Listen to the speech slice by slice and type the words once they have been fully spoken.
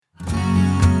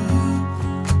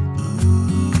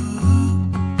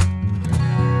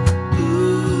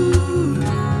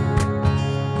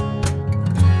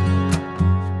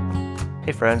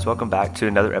friends. Welcome back to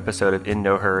another episode of In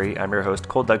No Hurry. I'm your host,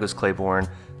 Cole Douglas Claiborne.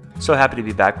 So happy to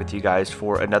be back with you guys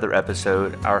for another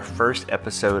episode, our first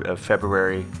episode of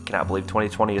February. Cannot believe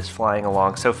 2020 is flying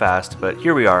along so fast, but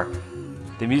here we are.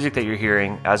 The music that you're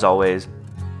hearing, as always,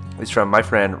 is from my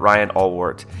friend Ryan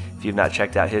Allwart. If you've not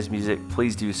checked out his music,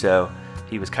 please do so.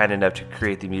 He was kind enough to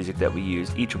create the music that we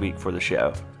use each week for the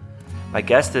show. My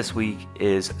guest this week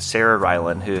is Sarah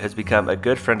Ryland, who has become a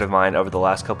good friend of mine over the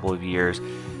last couple of years.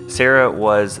 Sarah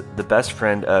was the best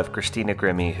friend of Christina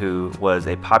Grimmie, who was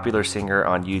a popular singer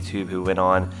on YouTube who went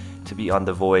on to be on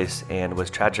The Voice and was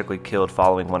tragically killed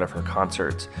following one of her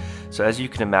concerts. So as you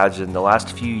can imagine, the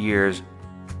last few years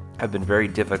have been very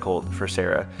difficult for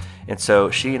Sarah. And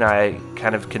so she and I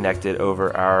kind of connected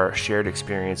over our shared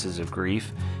experiences of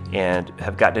grief and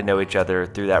have gotten to know each other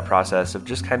through that process of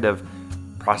just kind of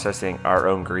processing our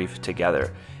own grief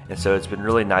together. And so it's been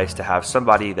really nice to have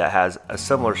somebody that has a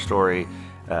similar story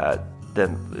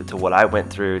to what I went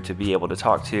through to be able to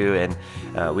talk to,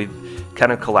 and we've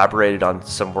kind of collaborated on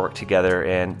some work together,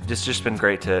 and it's just been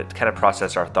great to kind of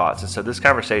process our thoughts. And so this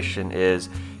conversation is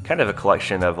kind of a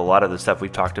collection of a lot of the stuff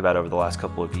we've talked about over the last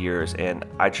couple of years, and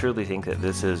I truly think that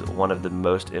this is one of the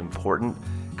most important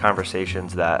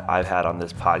conversations that I've had on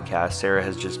this podcast. Sarah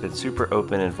has just been super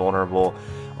open and vulnerable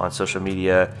on social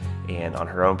media and on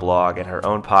her own blog and her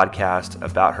own podcast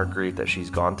about her grief that she's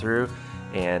gone through.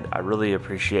 And I really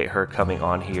appreciate her coming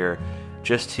on here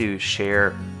just to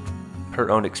share her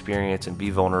own experience and be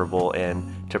vulnerable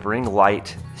and to bring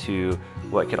light to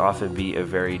what can often be a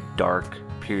very dark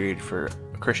period for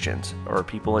Christians or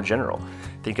people in general.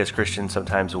 I think as Christians,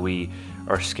 sometimes we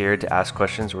are scared to ask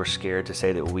questions. We're scared to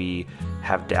say that we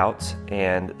have doubts.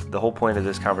 And the whole point of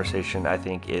this conversation, I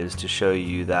think, is to show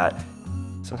you that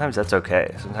sometimes that's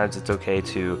okay. Sometimes it's okay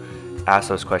to ask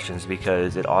those questions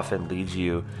because it often leads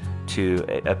you to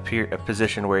a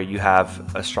position where you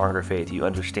have a stronger faith, you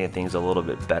understand things a little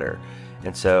bit better.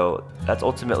 And so that's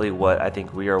ultimately what I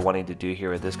think we are wanting to do here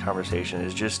with this conversation,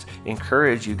 is just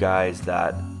encourage you guys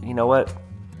that, you know what,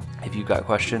 if you've got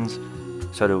questions,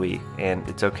 so do we, and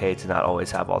it's okay to not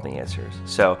always have all the answers.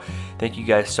 So thank you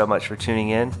guys so much for tuning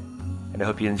in, and I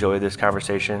hope you enjoy this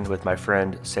conversation with my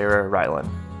friend Sarah Ryland.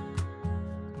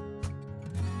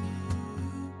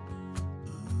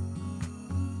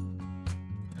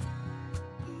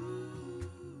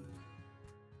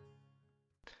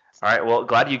 All right, well,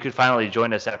 glad you could finally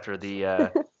join us after the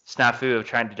snafu of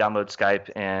trying to download Skype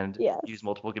and use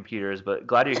multiple computers, but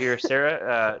glad you're here,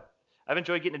 Sarah. I've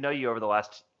enjoyed getting to know you over the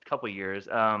last couple of years.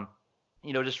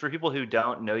 Just for people who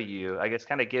don't know you, I guess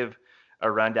kind of give a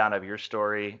rundown of your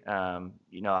story.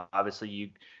 Obviously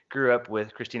you grew up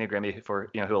with Christina Grimmie,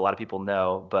 who a lot of people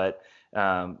know, but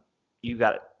you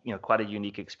got, quite a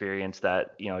unique experience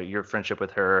that, your friendship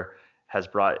with her has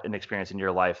brought an experience in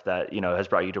your life that, has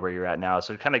brought you to where you're at now.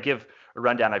 So kind of give a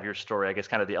rundown of your story, I guess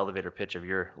kind of the elevator pitch of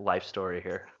your life story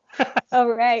here.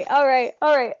 All right.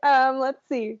 Let's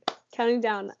see. Counting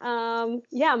down.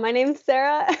 My name's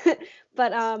Sarah,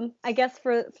 but I guess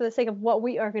for the sake of what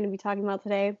we are going to be talking about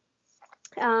today,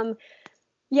 I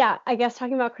guess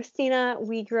talking about Christina,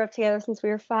 we grew up together since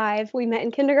we were 5. We met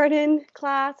in kindergarten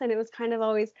class, and it was kind of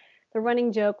always the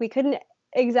running joke. We couldn't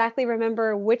exactly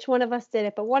remember which one of us did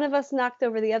it, but one of us knocked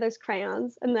over the other's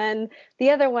crayons, and then the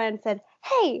other one said,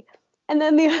 "Hey," and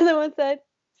then the other one said,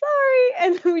 "Sorry,"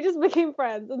 and we just became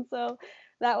friends. And so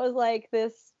that was like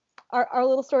this our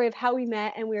little story of how we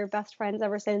met, and we were best friends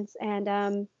ever since.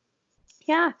 And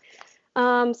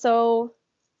so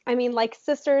I mean, like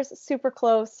sisters, super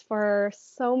close for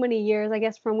so many years, I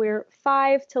guess from we were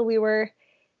 5 till we were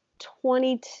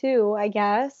 22, I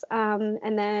guess.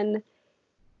 And then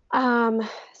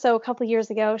so a couple of years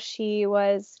ago, she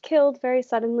was killed very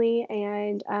suddenly,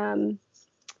 and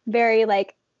very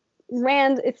like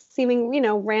it's seeming,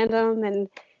 random and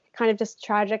kind of just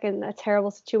tragic and a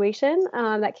terrible situation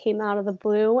that came out of the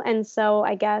blue. And so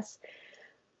I guess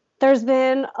there's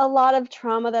been a lot of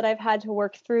trauma that I've had to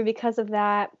work through because of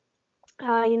that.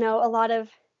 A lot of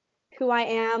who I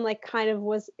am, like, kind of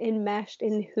was enmeshed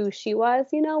in who she was.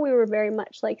 We were very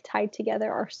much like tied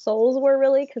together. Our souls were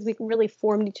really, because we really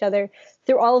formed each other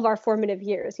through all of our formative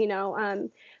years,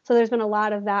 so there's been a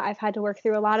lot of that I've had to work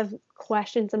through, a lot of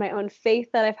questions in my own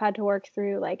faith that I've had to work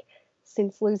through, like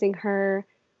since losing her,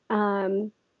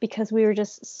 because we were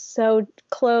just so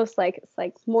close, like it's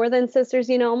like more than sisters,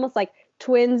 almost like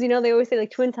twins. They always say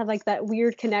like twins have like that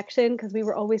weird connection because we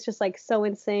were always just like so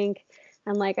in sync.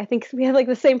 And like, I think we have like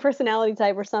the same personality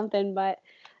type or something, but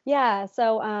yeah.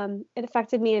 So it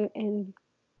affected me in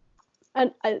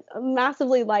a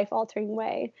massively life altering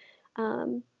way.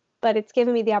 but it's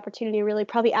given me the opportunity to really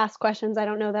probably ask questions I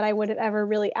don't know that I would have ever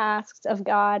really asked of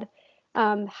God,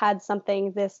 had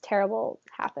something this terrible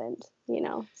happened,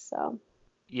 so.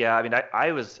 Yeah, I mean,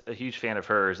 I was a huge fan of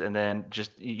hers, and then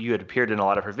just you had appeared in a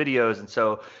lot of her videos, and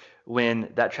so when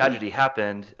that tragedy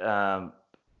happened,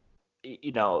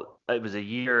 it was a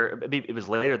year, maybe it was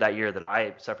later that year that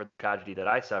I suffered the tragedy that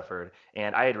I suffered,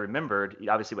 and I had remembered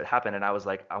obviously what happened, and I was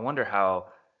like, I wonder how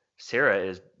Sarah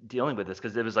is dealing with this,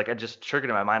 because it was like, it just triggered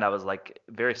in my mind. I was like,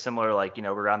 very similar, like, we're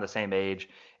around the same age,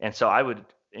 and so I would,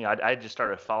 I just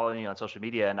started following you on social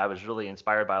media, and I was really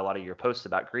inspired by a lot of your posts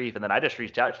about grief, and then I just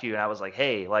reached out to you, and I was like,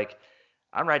 hey, like,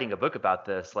 I'm writing a book about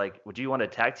this. Like, would you want to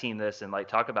tag team this and like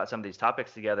talk about some of these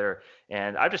topics together?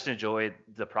 And I've just enjoyed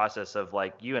the process of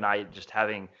like you and I just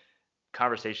having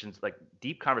conversations, like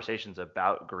deep conversations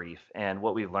about grief and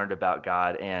what we've learned about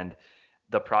God and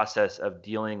the process of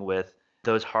dealing with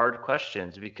those hard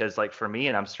questions. Because like for me,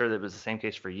 and I'm sure that it was the same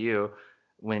case for you,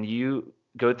 when you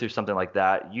go through something like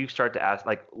that, you start to ask,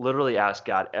 like literally ask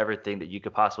God everything that you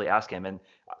could possibly ask him. And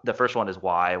the first one is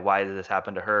why? Why did this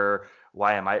happen to her?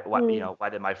 Why am I, why, Mm. why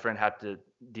did my friend have to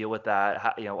deal with that?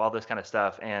 How, all this kind of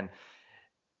stuff. And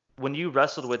when you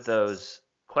wrestled with those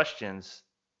questions,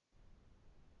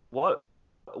 what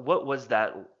what was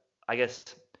that? I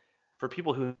guess for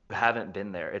people who haven't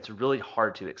been there, it's really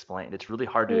hard to explain. It's really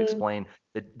hard to Mm. explain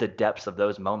the depths of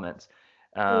those moments.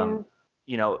 Yeah. Um,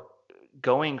 you know,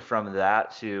 Going from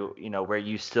that to, where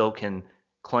you still can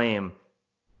claim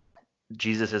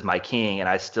Jesus is my king and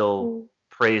I still Mm.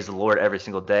 praise the Lord every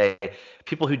single day.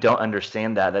 People who don't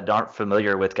understand that aren't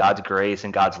familiar with God's grace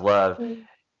and God's love, Mm.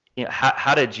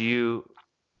 how did you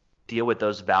deal with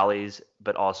those valleys,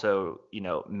 but also,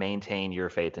 maintain your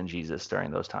faith in Jesus during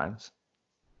those times?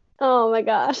 Oh my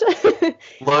gosh.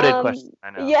 Loaded question, I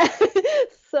know. Yeah,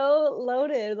 so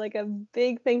loaded, like a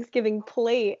big Thanksgiving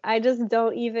plate. I just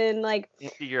don't even like.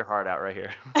 Empty your heart out right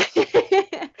here.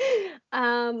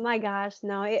 My gosh,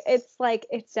 no, it's like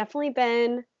it's definitely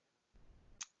been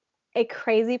a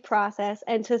crazy process,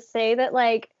 and to say that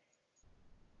like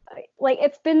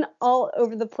it's been all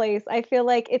over the place. I feel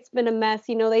like it's been a mess.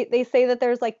 They say that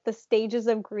there's like the stages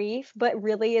of grief, but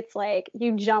really it's like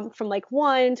you jump from like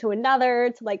one to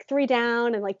another to like three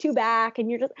down and like two back,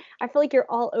 and I feel like you're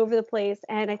all over the place.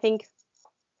 And I think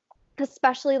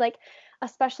especially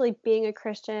especially being a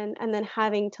Christian and then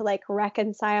having to like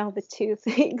reconcile the two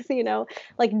things,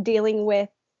 like dealing with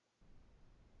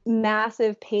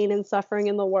massive pain and suffering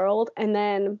in the world and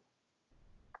then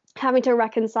having to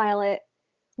reconcile it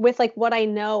with like what I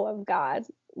know of God,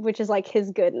 which is like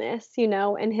his goodness,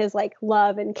 and his like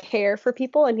love and care for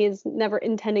people, and he's never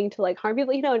intending to like harm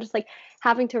people, and just like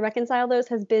having to reconcile those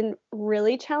has been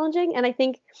really challenging. And I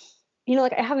think,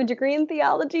 like I have a degree in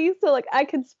theology, so like I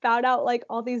could spout out like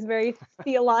all these very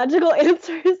theological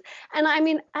answers. And I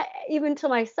mean, even to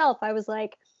myself, I was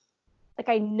like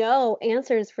I know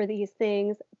answers for these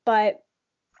things, but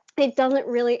it doesn't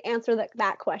really answer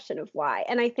that question of why.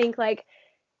 And I think like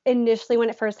initially when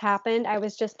it first happened, I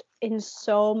was just in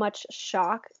so much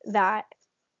shock that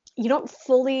you don't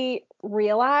fully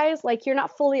realize, like you're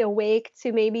not fully awake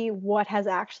to maybe what has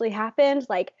actually happened.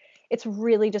 Like it's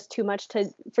really just too much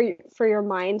for your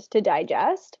mind to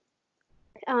digest.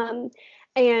 And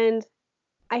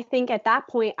I think at that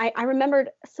point, I remembered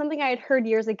something I had heard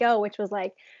years ago, which was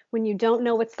like, when you don't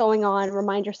know what's going on,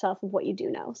 remind yourself of what you do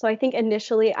know. So I think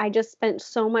initially I just spent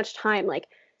so much time like,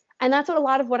 and that's what a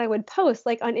lot of what I would post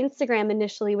like on Instagram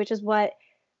initially, which is what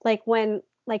like when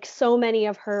like so many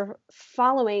of her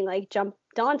following like jumped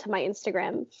onto my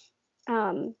Instagram,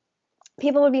 um,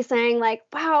 people would be saying like,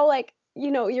 wow, like,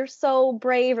 you're so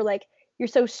brave, or like you're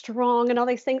so strong and all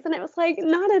these things. And it was like,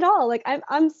 not at all. Like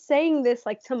I'm saying this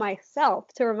like to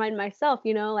myself to remind myself,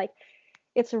 like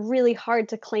it's really hard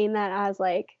to claim that as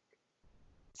like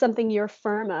something you're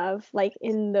firm of like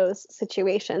in those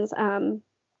situations.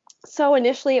 So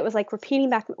initially it was like repeating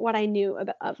back what I knew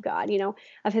of God,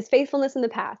 of his faithfulness in the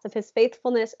past, of his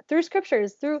faithfulness through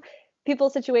scriptures, through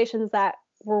people's situations that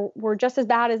were just as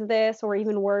bad as this or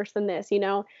even worse than this.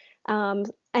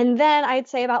 And then I'd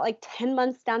say about like 10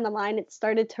 months down the line, it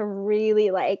started to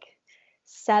really like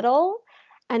settle.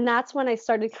 And that's when I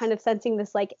started kind of sensing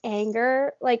this like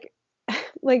anger, like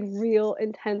real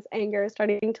intense anger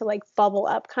starting to like bubble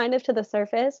up kind of to the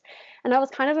surface. And I was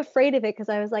kind of afraid of it because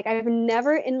I was like, I've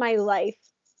never in my life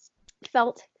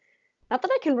felt, not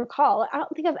that I can recall, I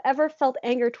don't think I've ever felt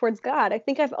anger towards God. I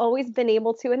think I've always been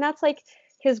able to, and that's like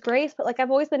his grace, but like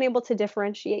I've always been able to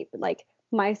differentiate like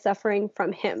my suffering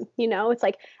from him. It's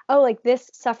like, oh, like this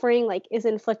suffering like is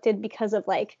inflicted because of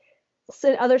like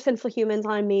other sinful humans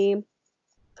on me,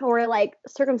 or like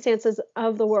circumstances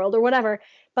of the world or whatever,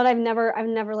 but I've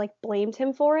never like blamed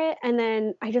him for it. And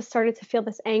then I just started to feel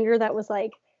this anger that was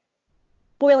like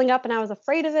boiling up, and I was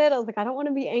afraid of it. I was like, I don't want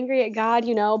to be angry at God,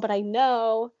 but I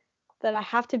know that I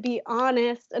have to be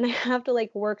honest and I have to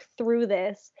like work through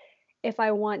this if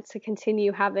I want to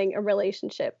continue having a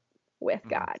relationship with Mhm.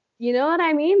 God. You know what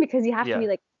I mean? Because you have to Yeah. be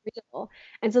like real.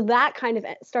 And so that kind of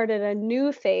started a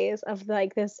new phase of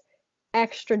like this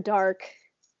extra dark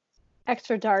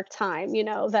extra dark time,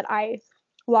 that I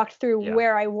walked through Yeah.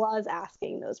 where I was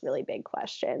asking those really big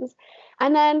questions.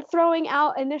 And then throwing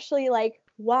out initially like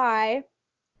why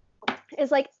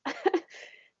is like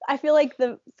I feel like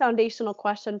the foundational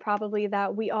question probably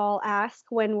that we all ask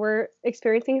when we're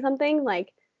experiencing something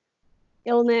like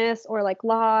illness or like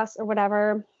loss or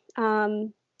whatever.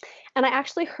 And I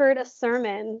actually heard a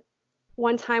sermon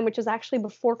one time, which was actually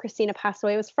before Christina passed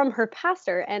away. It was from her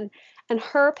pastor, and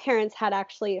her parents had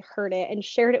actually heard it and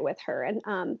shared it with her.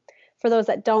 And for those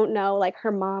that don't know, like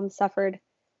her mom suffered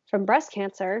from breast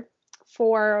cancer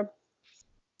for,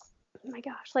 oh my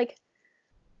gosh, like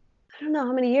I don't know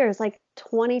how many years, like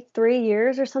 23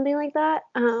 years or something like that.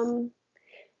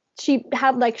 She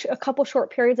had like a couple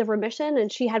short periods of remission,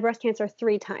 and she had breast cancer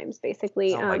 3 times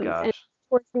basically. Oh my And gosh.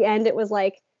 towards the end, it was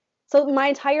like, so my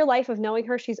entire life of knowing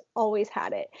her, she's always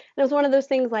had it. And it was one of those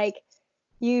things like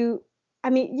you, I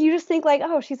mean, you just think like,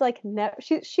 oh, she's like,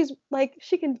 she's like,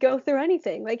 she can go through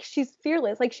anything. Like she's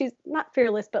fearless. Like she's not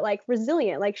fearless, but like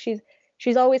resilient. Like she's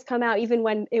always come out, even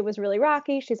when it was really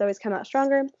rocky, she's always come out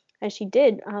stronger. And she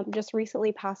did just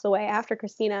recently pass away after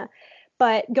Christina.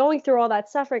 But going through all that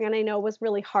suffering, and I know was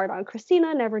really hard on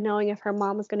Christina, never knowing if her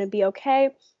mom was going to be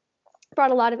okay,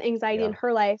 brought a lot of anxiety in Yeah.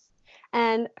 her life.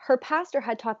 And her pastor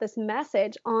had taught this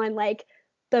message on like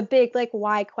the big like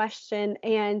why question.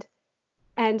 And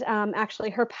actually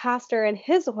her pastor and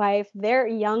his wife, their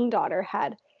young daughter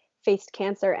had faced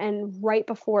cancer, and right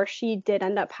before she did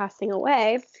end up passing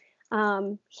away,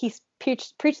 he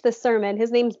preached this sermon.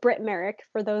 His name's Britt Merrick.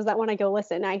 For those that want to go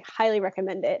listen, I highly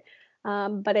recommend it.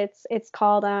 But it's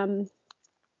called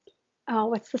oh,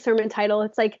 what's the sermon title?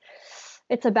 It's like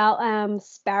it's about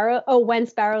sparrow. Oh, when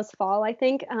sparrows fall, I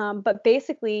think. But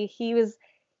basically,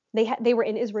 they were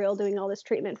in Israel doing all this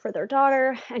treatment for their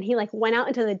daughter, and he like went out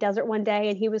into the desert one day,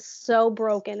 and he was so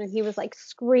broken, and he was like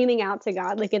screaming out to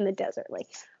God like in the desert, like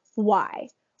why?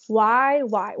 Why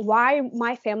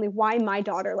my family? Why my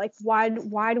daughter? Like why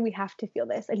do we have to feel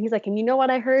this? And he's like, and you know what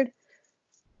I heard?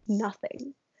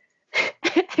 Nothing.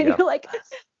 And Yep.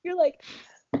 you're like,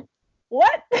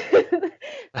 what?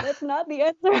 That's not the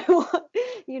answer I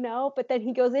want. But then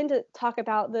he goes in to talk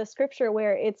about the scripture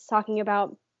where it's talking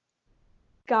about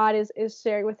God is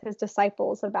sharing with his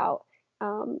disciples about,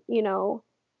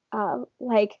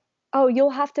 like, oh, you'll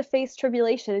have to face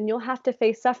tribulation and you'll have to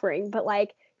face suffering, but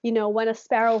like, when a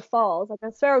sparrow falls, like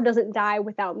a sparrow doesn't die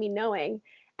without me knowing,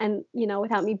 and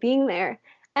without me being there.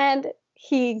 And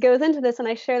he goes into this, and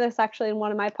I share this actually in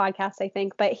one of my podcasts, I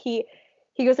think, but he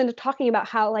goes into talking about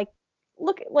how like,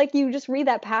 look, like you just read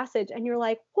that passage and you're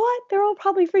like, what? They're all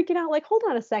probably freaking out. Like, hold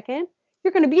on a second,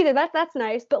 you're going to be there, that's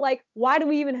nice, but like why do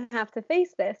we even have to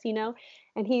face this?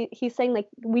 And he's saying like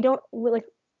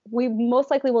we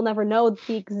most likely will never know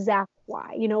the exact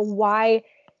why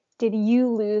did you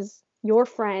lose your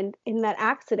friend in that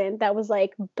accident that was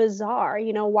like bizarre?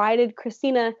 Why did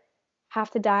Christina have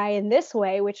to die in this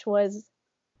way, which was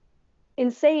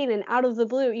insane and out of the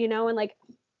blue? And like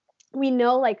we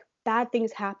know like bad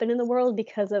things happen in the world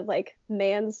because of like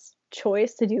man's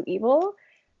choice to do evil,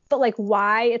 but like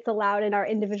why it's allowed in our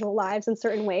individual lives in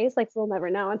certain ways, like we'll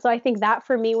never know. And so I think that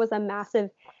for me was a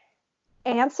massive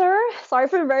answer. Sorry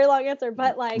for a very long answer,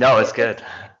 but like No, it's good.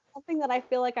 it's something that I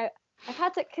feel like I've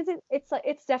had to, because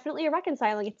it's definitely a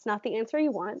reconciling. It's not the answer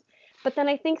you want, but then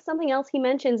I think something else he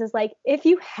mentions is like, if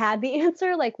you had the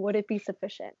answer, like would it be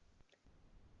sufficient?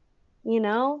 You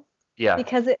know, Yeah.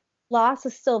 because loss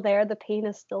is still there, the pain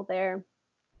is still there.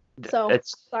 So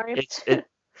It's sorry. it.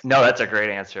 No, that's a great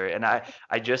answer. And I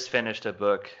just finished a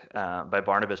book by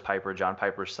Barnabas Piper, John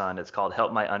Piper's son. It's called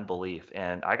Help My Unbelief.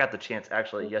 And I got the chance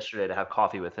actually yesterday to have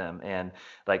coffee with him and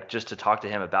like just to talk to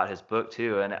him about his book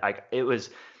too. And it was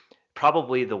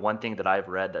probably the one thing that I've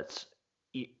read that's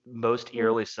most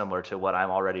eerily similar to what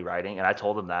I'm already writing. And I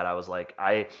told him that I was like,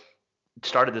 I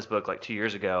started this book like 2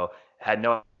 years ago, had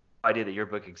no idea that your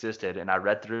book existed, and I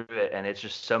read through it, and it's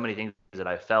just so many things that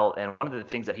I felt. And one of the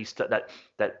things that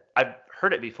that I've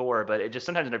heard it before, but it just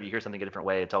sometimes whenever you hear something a different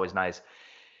way, it's always nice.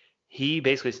 He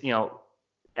basically,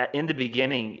 in the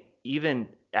beginning, even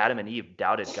Adam and Eve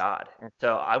doubted God, and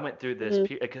so I went through this.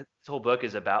 Mm-hmm. Like, this whole book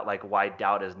is about like why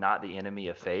doubt is not the enemy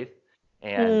of faith,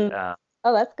 and Mm.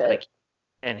 Oh, that's good. like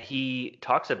and he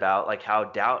talks about like how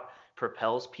doubt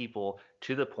propels people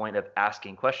to the point of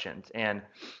asking questions. And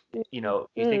you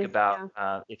think about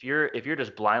Yeah. if you're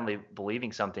just blindly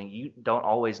believing something, you don't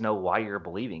always know why you're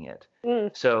believing it.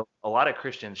 Mm, So a lot of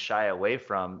Christians shy away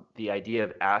from the idea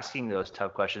of asking those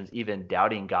tough questions, even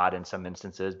doubting God in some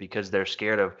instances, because they're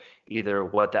scared of either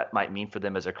what that might mean for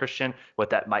them as a Christian, what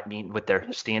that might mean with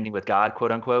their standing with God,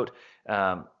 quote unquote.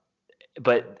 Um,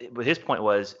 but his point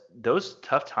was those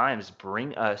tough times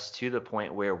bring us to the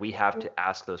point where we have mm, to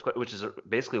ask those questions, which is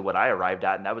basically what I arrived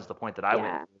at, and that was the point that I went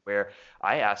yeah. through, where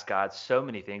I asked God so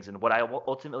many things, and what I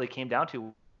ultimately came down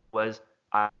to was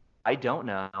I, I don't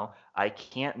know, I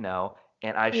can't know,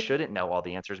 and I Mm, shouldn't know all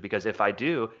the answers, because if I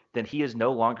do, then He is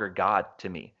no longer God to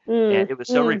me. And mm, it was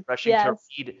so mm, refreshing to yes.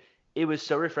 read. It was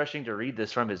so refreshing to read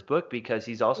this from his book, because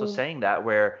he's also Mm, saying that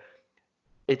where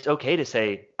it's okay to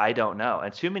say I don't know.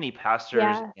 And too many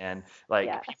pastors yes. and like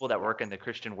Yes. people that work in Yes. the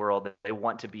Christian world, they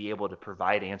want to be able to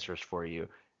provide answers for you,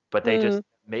 but they just Mm,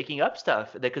 making up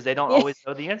stuff because they don't yeah. always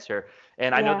know the answer.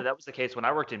 And I know Yeah. that that was the case when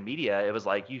I worked in media. It was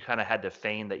like you kind of had to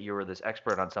feign that you were this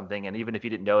expert on something, and even if you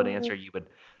didn't know the Mm, answer,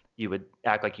 you would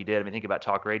act like you did. I mean, think about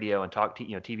talk radio and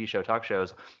TV show talk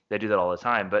shows. They do that all the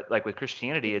time. But like with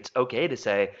Christianity, it's okay to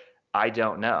say I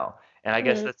don't know. And I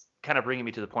guess mm, that's kind of bringing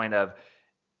me to the point of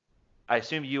I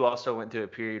assume you also went through a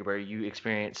period where you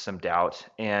experienced some doubt.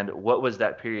 And what was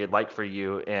that period like for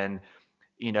you? And,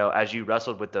 as you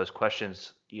wrestled with those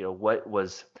questions, what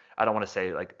was, I don't want to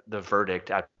say like the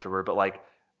verdict afterward, but like,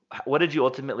 what did you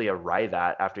ultimately arrive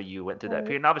at after you went through that right.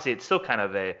 period? And obviously,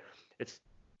 it's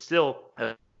still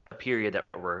a period that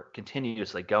we're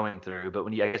continuously going through. But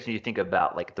I guess when you think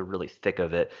about like the really thick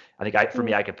of it, I think for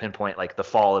me, Mm, I could pinpoint like the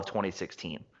fall of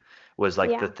 2016 was like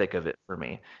the yeah. thick of it for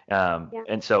me. Yeah.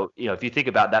 And so, if you think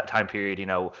about that time period,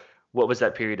 what was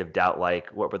that period of doubt like?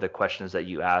 What were the questions that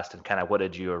you asked, and kind of what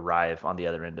did you arrive on the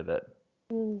other end of it?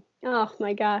 Mm. Oh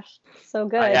my gosh. So I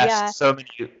good. Yeah. asked so many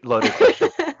loaded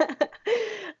questions.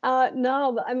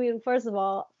 No, but I mean, first of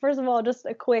all, just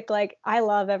a quick like, I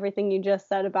love everything you just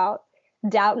said about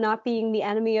doubt not being the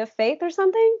enemy of faith or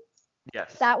something.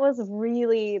 Yes. That was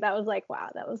like,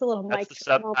 wow, that was a little That's mic the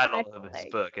drop moment. I subtitle of feel his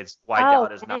like, book. It's Why oh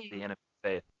Doubt is Not the dang, Enemy of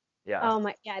Faith. Yeah. oh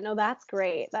my, yeah, no, that's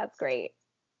great. That's great.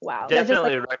 Wow, that just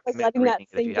Definitely like recommend letting that reading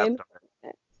it if you sink haven't in.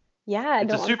 already. Yeah,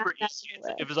 It's a no, I'm super adding that easy. to the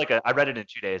It list. was like I read it in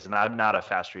 2 days, and I'm not a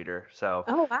fast reader, so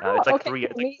Oh wow, it's like okay,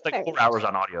 it's like amazing. 4 hours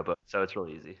on audiobook, so it's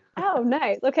really easy. Oh,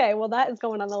 nice. Okay, well that is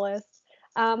going on the list.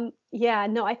 Yeah,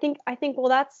 no, I think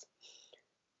well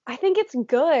I think it's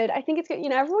good. I think it's good.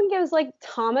 Everyone gives like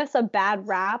Thomas a bad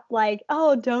rap, like,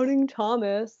 oh, doubting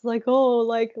Thomas, like, oh,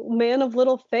 like man of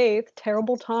little faith,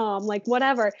 terrible Tom, like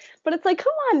whatever. But it's like,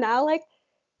 come on now, like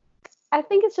I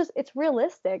think it's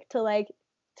realistic to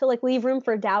leave room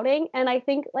for doubting. And I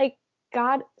think like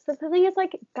God, so the thing is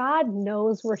like God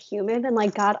knows we're human and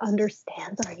like God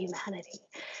understands our humanity.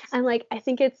 And like I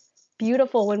think it's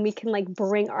beautiful when we can like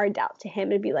bring our doubt to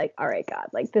him and be like, all right, God,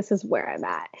 like this is where I'm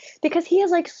at. Because he has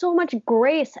like so much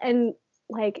grace and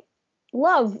like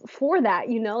love for that,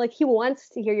 like he wants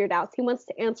to hear your doubts. He wants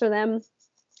to answer them.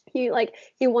 He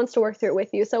wants to work through it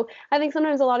with you. So I think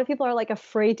sometimes a lot of people are like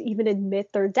afraid to even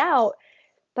admit their doubt,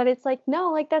 but it's like,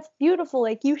 no, like that's beautiful.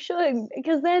 Like you should,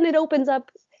 because then it opens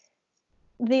up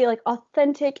the like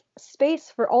authentic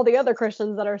space for all the other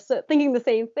Christians that are thinking the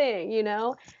same thing.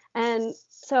 And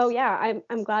so yeah,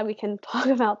 I'm glad we can talk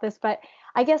about this, but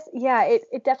I guess yeah,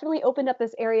 it definitely opened up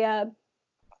this area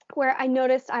where I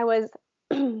noticed I was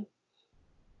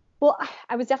well,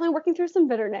 I was definitely working through some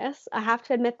bitterness. I have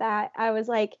to admit that. I was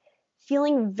like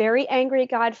feeling very angry at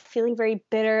God, feeling very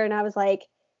bitter. And I was like,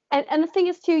 and the thing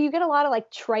is too, you get a lot of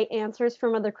like trite answers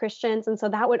from other Christians. And so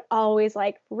that would always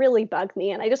like really bug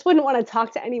me. And I just wouldn't want to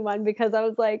talk to anyone because I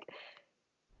was like,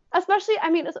 especially, I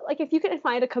mean, it's like if you can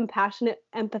find a compassionate,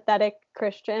 empathetic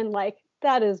Christian, like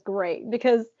that is great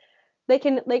because they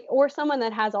can like, or someone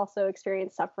that has also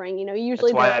experienced suffering, That's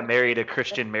usually why they're I married a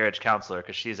Christian marriage counselor,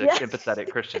 because she's an yeah. empathetic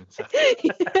Christian. So.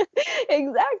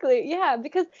 Exactly. Yeah,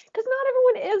 because not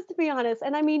everyone is, to be honest.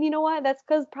 And I mean, you know what? That's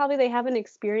because probably they haven't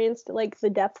experienced like the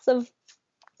depths of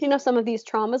some of these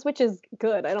traumas, which is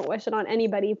good. I don't wish it on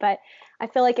anybody, but I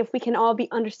feel like if we can all be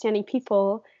understanding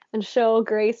people and show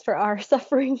grace for our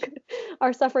suffering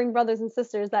our suffering brothers and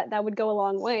sisters, that would go a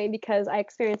long way because I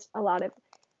experienced a lot of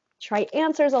trite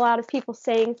answers, a lot of people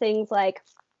saying things like,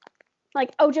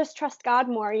 oh, just trust God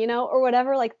more, or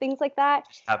whatever, like things like that.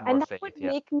 Just have more And that would faith. Yeah.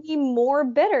 make me more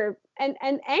bitter and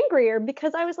angrier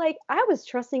because I was like, I was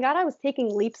trusting God. I was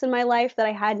taking leaps in my life that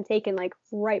I hadn't taken like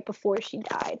right before she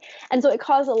died. And so it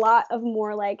caused a lot of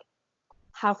more like,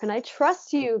 how can I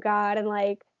trust you, God? And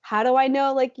like, how do I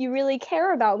know like you really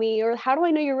care about me, or how do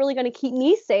I know you're really going to keep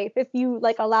me safe if you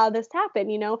like allow this to happen,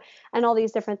 and all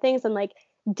these different things, and like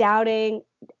doubting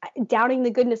doubting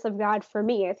the goodness of God for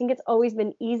me. I think it's always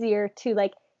been easier to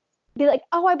like be like,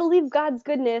 oh, I believe God's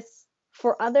goodness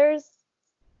for others,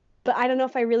 but I don't know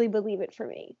if I really believe it for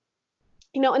me.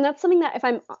 And that's something that, if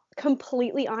I'm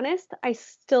completely honest, I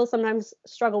still sometimes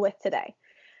struggle with today.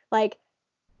 Like,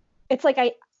 it's like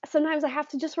sometimes I have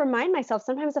to just remind myself,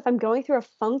 sometimes if I'm going through a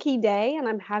funky day and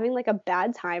I'm having like a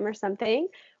bad time or something,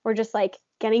 or just like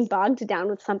getting bogged down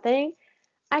with something,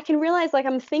 I can realize like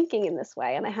I'm thinking in this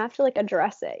way and I have to like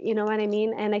address it. You know what I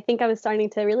mean? And I think I was starting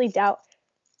to really doubt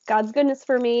God's goodness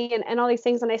for me, and all these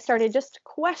things. And I started just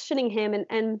questioning him,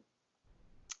 and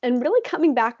really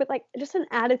coming back with like just an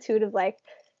attitude of like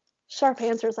sharp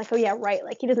answers, like, oh yeah, right,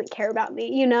 like he doesn't care about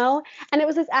me. And it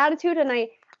was this attitude, and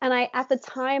I at the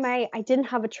time I didn't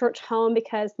have a church home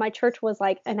because my church was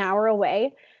like an hour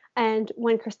away. And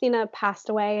when Christina passed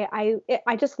away,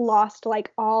 I just lost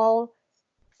like all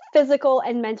physical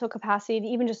and mental capacity to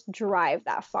even just drive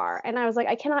that far. And I was like,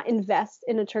 I cannot invest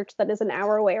in a church that is an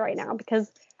hour away right now,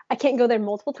 because I can't go there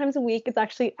multiple times a week. It's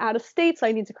actually out of state, so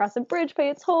I need to cross a bridge, pay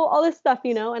a toll, all this stuff.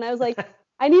 And I was like,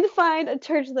 I need to find a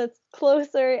church that's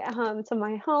closer to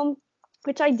my home,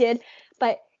 which I did.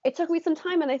 But it took me some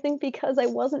time, and I think because I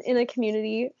wasn't in a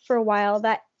community for a while,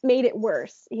 that made it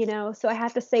worse. So I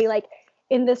have to say, like,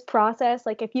 in this process,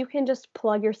 like, if you can just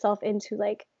plug yourself into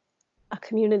like a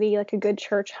community, like a good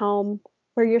church home,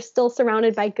 where you're still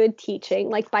surrounded by good teaching,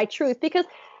 like by truth. Because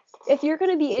if you're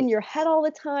going to be in your head all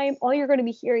the time, all you're going to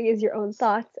be hearing is your own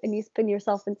thoughts, and you spin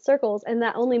yourself in circles, and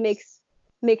that only makes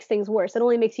things worse. It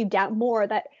only makes you doubt more.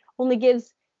 That only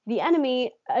gives the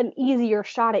enemy an easier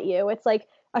shot at you. It's like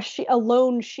a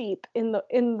lone sheep in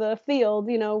the field,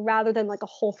 rather than like a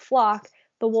whole flock.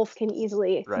 The wolf can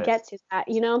easily Right. get to that.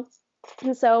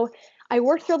 And so I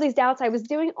worked through all these doubts. I was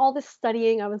doing all this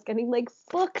studying. I was getting like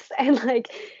books and like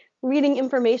reading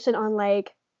information on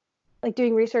like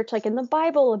doing research like in the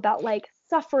Bible about like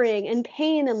suffering and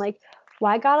pain, and like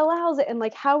why God allows it, and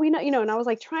like how we know, and I was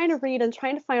like trying to read and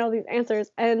trying to find all these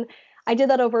answers. And I did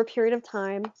that over a period of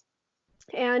time.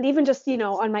 And even just,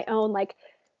 on my own, like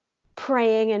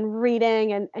praying and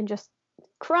reading and just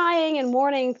crying and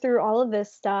mourning through all of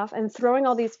this stuff and throwing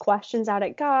all these questions out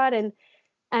at God. And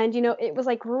it was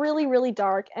like really, really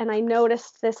dark. And I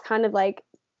noticed this kind of like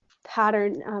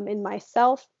pattern in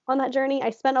myself on that journey.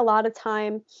 I spent a lot of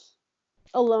time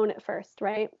alone at first,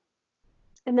 right?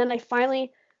 And then I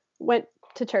finally went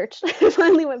to church. I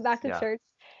finally went back to Yeah. church,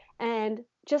 and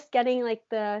just getting like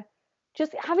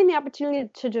just having the opportunity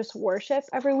to just worship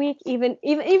every week, even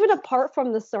apart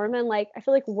from the sermon. Like, I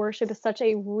feel like worship is such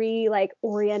a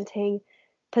orienting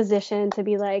position to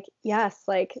be like, yes,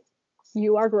 like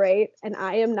you are great and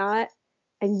I am not,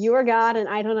 and you are God and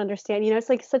I don't understand. It's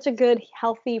like such a good,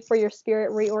 healthy for your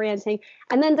spirit reorienting.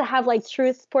 And then to have like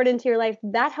truth poured into your life,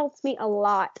 that helps me a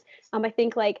lot. I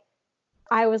think like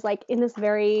I was like in this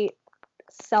very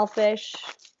selfish,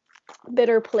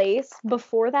 bitter place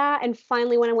before that. And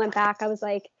finally, when I went back, I was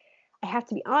like, I have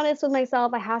to be honest with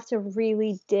myself. I have to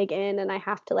really dig in, and I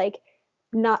have to like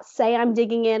not say I'm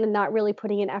digging in and not really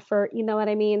putting in effort. You know what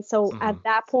I mean? So at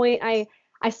that point,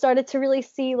 I started to really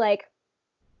see like,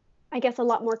 I guess, a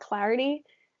lot more clarity.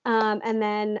 And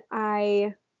then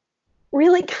I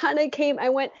really kind of I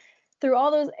went through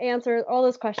all those answers, all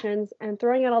those questions, and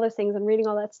throwing out all those things and reading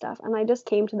all that stuff. And I just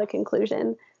came to the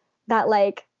conclusion that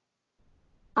like,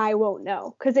 I won't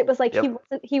know, because it was like Yep.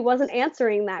 he wasn't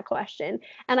answering that question.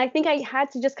 And I think I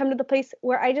had to just come to the place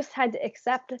where I just had to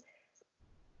accept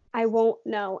I won't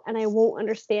know and I won't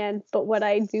understand. But what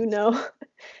I do know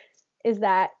is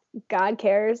that God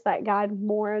cares, that God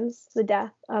mourns the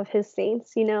death of his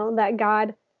saints, that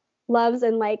God loves,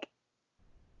 and like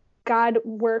God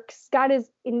works. God is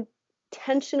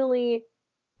intentionally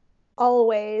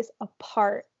always a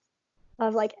part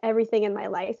of like everything in my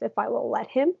life if I will let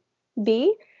him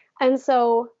be. And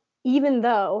so even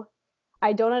though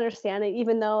I don't understand it,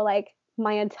 even though like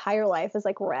my entire life is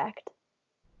like wrecked,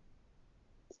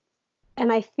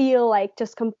 and I feel like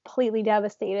just completely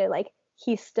devastated, like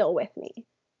he's still with me.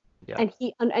 Yeah.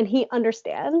 And he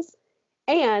understands,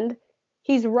 and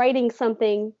he's writing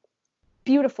something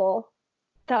beautiful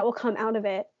that will come out of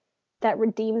it that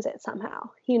redeems it somehow,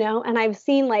 and I've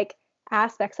seen like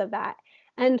aspects of that.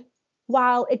 And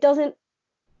while it doesn't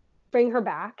bring her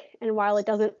back, and while it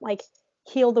doesn't like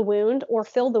heal the wound or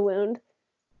fill the wound,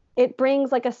 it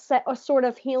brings like a sort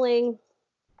of healing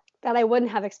that I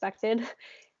wouldn't have expected.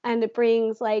 And it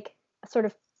brings like a sort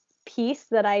of peace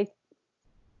that I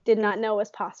did not know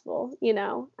was possible.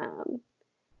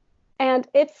 And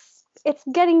it's it's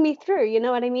getting me through, you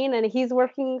know what I mean? And he's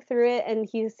working through it and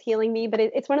he's healing me. But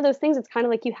it's one of those things, it's kind of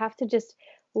like you have to just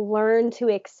learn to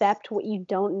accept what you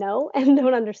don't know and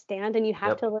don't understand. And you have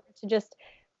Yep. to learn to just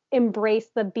embrace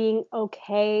the being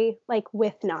okay, like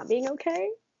with not being okay,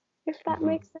 if that Hmm.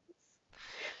 makes sense.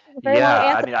 A very long Yeah,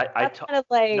 I answer. mean, That's kind of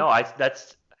like, no,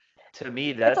 that's to me,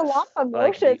 it's a lot that's of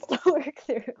like emotions to work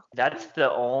through. that's the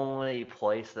only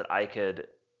place that I could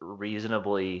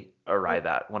reasonably arrive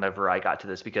at whenever I got to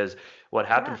this, because what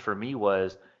Yeah. happened for me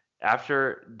was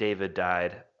after David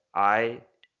died, I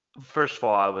first of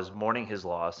all I was mourning his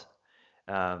loss,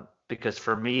 because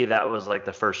for me that was like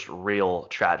the first real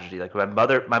tragedy. Like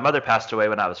my mother passed away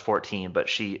when I was 14, but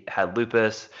she had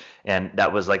lupus, and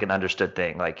that was like an understood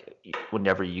thing. Like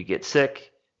whenever you get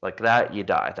sick like that, you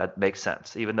die. That makes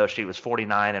sense. Even though she was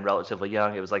 49 and relatively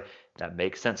young, it was like that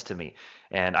makes sense to me,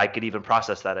 and I could even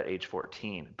process that at age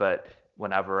 14. But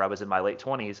whenever I was in my late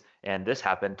 20s and this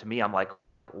happened to me, I'm like,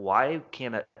 why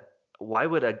can't it? Why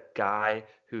would a guy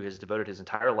who has devoted his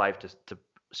entire life to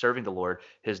serving the Lord,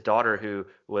 his daughter who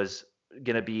was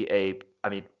going to be I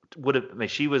mean, would have, I mean,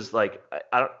 she was like,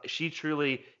 I don't, she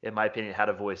truly, in my opinion, had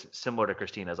a voice similar to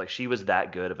Christina's. Like she was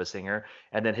that good of a singer.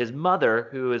 And then his mother,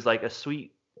 who is like a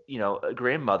sweet, a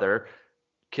grandmother,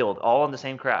 killed all in the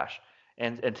same crash.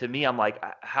 And to me, I'm like,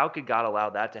 how could God allow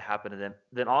that to happen? And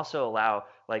then also allow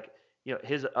like,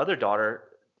 his other daughter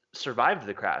survived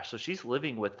the crash. So she's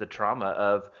living with the trauma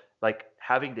of like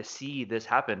having to see this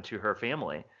happen to her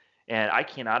family. And I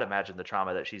cannot imagine the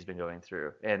trauma that she's been going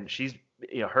through. And she's,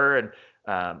 her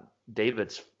and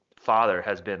David's father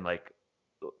has been like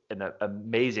an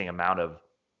amazing amount of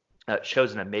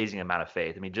shows an amazing amount of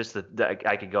faith. I mean, just that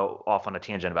I could go off on a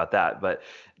tangent about that, but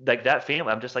like that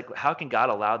family, I'm just like, how can God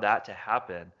allow that to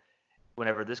happen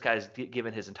whenever this guy's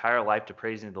given his entire life to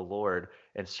praising the Lord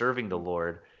and serving the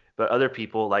Lord, but other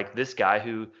people like this guy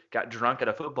who got drunk at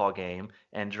a football game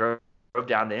and drove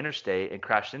down the interstate and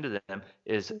crashed into them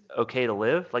is okay to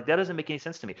live? Like that doesn't make any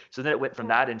sense to me. So then it went from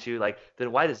Yeah. that into like,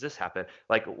 then why does this happen?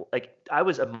 Like I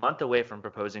was a month away from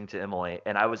proposing to Emily,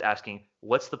 and I was asking,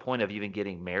 what's the point of even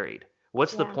getting married?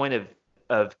 What's the Yeah. point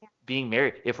of being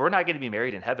married? If we're not going to be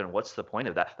married in heaven, what's the point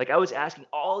of that? Like I was asking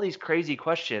all these crazy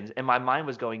questions and my mind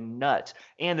was going nuts.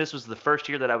 And this was the first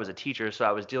year that I was a teacher, so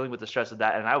I was dealing with the stress of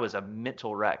that, and I was a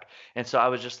mental wreck. And so I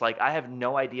was just like, I have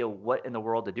no idea what in the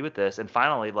world to do with this. And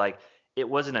finally, like it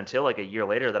wasn't until like a year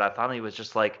later that I finally was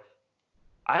just like,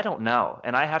 I don't know.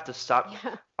 And I have to stop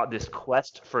Yeah. this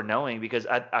quest for knowing, because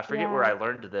I forget where Yeah. I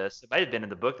learned this. It might have been in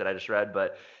the book that I just read,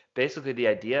 but basically the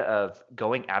idea of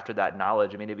going after that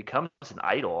knowledge, I mean, it becomes an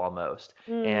idol almost.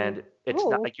 Mm. And it's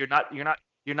not Oh, like you're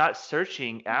not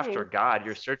searching after nice. God,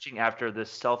 you're searching after this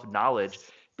self-knowledge,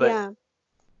 but Yeah.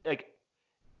 like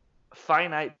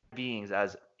finite beings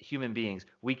as human beings,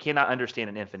 we cannot understand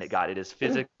an infinite God. It is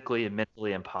physically and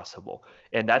mentally impossible.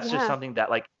 And that's just Yeah. something that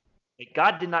like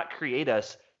God did not create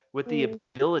us with the Mm.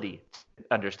 ability to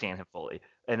understand him fully.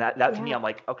 And that to me, Yeah. I'm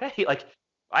like, okay, like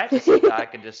I have to sit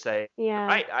back and just say, you're Yeah.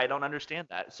 right, I don't understand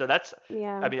that. So that's, I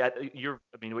Yeah. mean,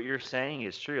 I mean, what you're saying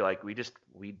is true. Like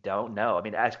we don't know. I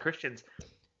mean, as Christians,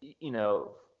 you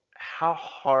know, how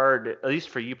hard, at least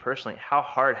for you personally, how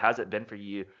hard has it been for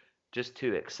you just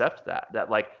to accept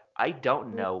that like I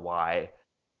don't Mm. know why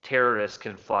terrorists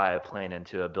can fly a plane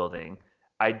into a building.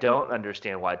 I don't Mhm.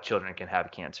 understand why children can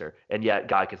have cancer, and yet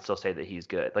God can still say that He's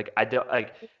good. Like I don't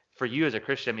like for you as a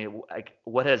Christian. I mean, like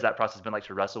what has that process been like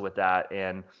to wrestle with that,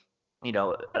 and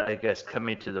I guess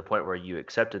coming to the point where you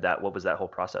accepted that, what was that whole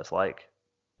process like?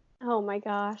 Oh my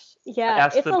gosh. I Yeah,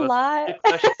 asked it's the a most lot. good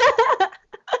question.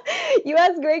 You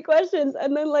ask great questions,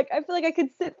 and then like I feel like I could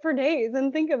sit for days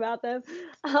and think about them.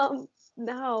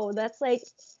 No, that's like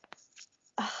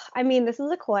I mean, this is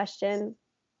a question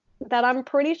that I'm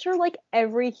pretty sure like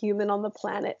every human on the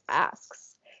planet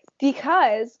asks.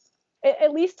 Because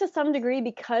at least to some degree,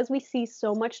 because we see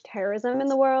so much terrorism in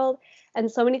the world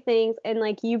and so many things, and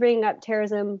like you bringing up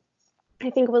terrorism, I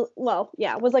think was, well,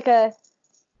 yeah, was a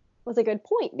good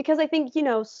point, because I think,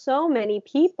 so many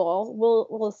people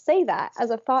will say that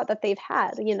as a thought that they've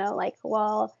had, like,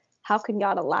 well, how can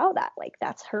God allow that? Like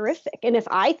that's horrific. And if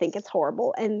I think it's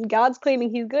horrible and God's claiming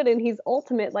he's good and he's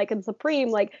ultimate, like, and supreme,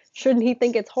 like shouldn't he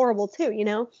think it's horrible too?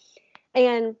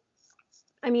 And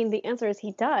I mean, the answer is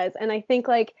he does. And I think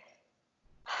like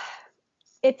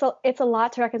it's a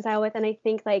lot to reconcile with, and I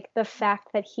think like the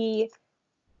fact that he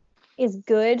is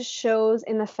good shows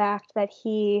in the fact that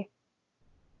he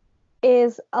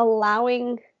is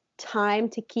allowing time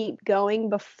to keep going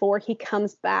before he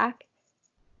comes back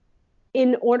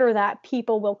in order that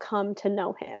people will come to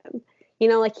know him.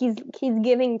 Like he's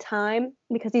giving time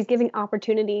because he's giving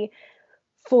opportunity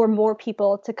for more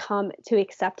people to come to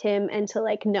accept him and to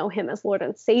like know him as Lord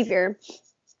and Savior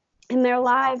in their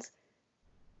lives.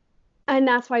 And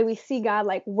that's why we see God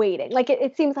like waiting. Like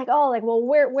it seems like, oh, like, well,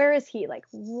 where is he? Like,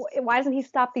 why doesn't he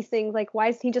stop these things? Like, why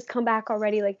doesn't he just come back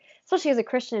already? Like, especially as a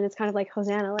Christian, it's kind of like,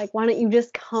 Hosanna, like, why don't you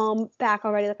just come back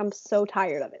already? Like, I'm so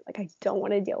tired of it. Like, I don't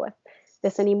want to deal with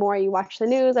this anymore. You watch the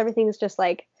news, everything's just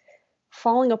like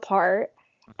falling apart.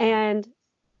 And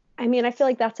I mean, I feel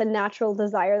like that's a natural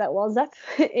desire that wells up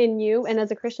in you. And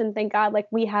as a Christian, thank God, like,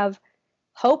 we have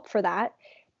hope for that.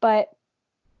 But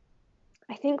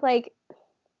I think like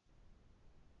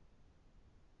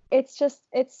it's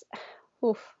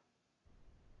oof.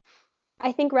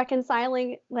 I think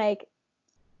reconciling like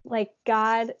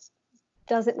God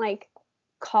doesn't like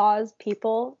cause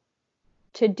people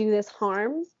to do this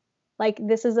harm. Like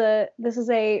this is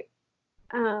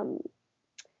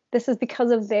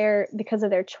because of their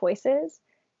choices.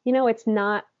 You know, it's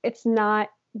not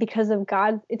because of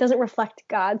God. It doesn't reflect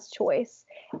God's choice.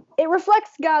 It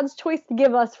reflects God's choice to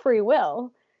give us free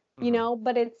will, you know,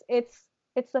 but it's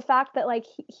the fact that like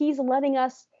he's letting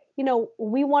us, you know,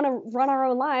 we want to run our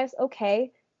own lives.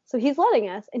 Okay. So he's letting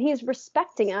us and he's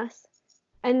respecting us.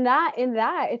 And that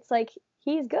it's like,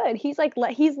 he's good. He's like,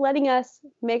 he's letting us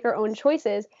make our own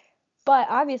choices. But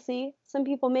obviously some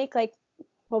people make like,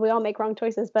 well, we all make wrong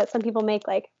choices, but some people make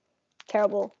like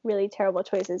terrible, really terrible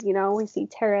choices. You know, we see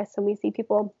terrorists and we see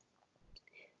people,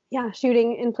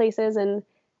 shooting in places and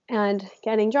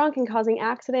getting drunk and causing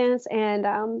accidents. And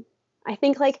I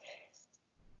think like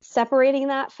separating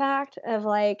that fact of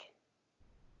like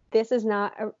this is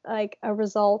not a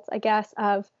result, I guess,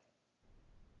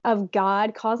 of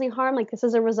God causing harm. Like this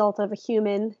is a result of a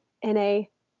human in a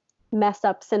messed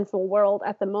up, sinful world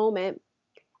at the moment.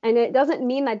 And it doesn't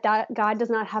mean that God does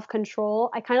not have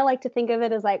control. I kind of like to think of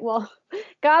it as like, well,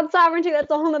 God's sovereignty, that's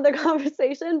a whole nother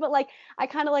conversation. But like, I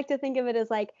kind of like to think of it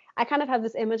as like, I kind of have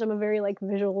this image, I'm a very like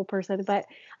visual person, but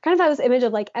I kind of have this image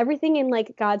of like everything in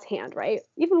like God's hand, right?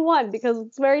 Even one, because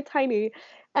it's very tiny.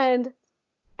 And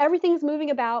everything's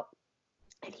moving about.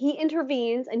 And he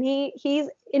intervenes and he's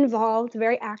involved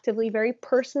very actively, very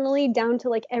personally, down to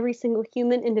like every single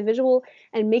human individual,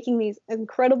 and making these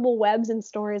incredible webs and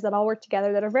stories that all work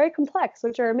together that are very complex,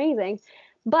 which are amazing.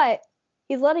 But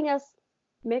he's letting us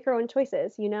make our own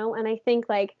choices, you know? And I think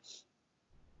like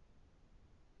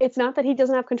it's not that he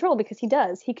doesn't have control, because he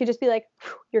does. He could just be like,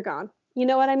 you're gone. You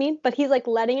know what I mean? But he's like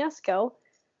letting us go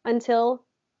until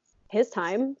his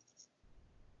time,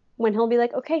 when he'll be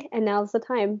like, okay, and now's the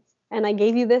time. And I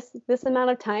gave you this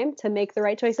amount of time to make the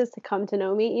right choices, to come to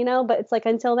know me, you know? But it's like,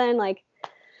 until then, like,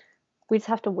 we just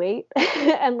have to wait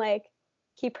and like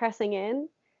keep pressing in.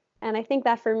 And I think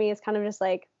that for me is kind of just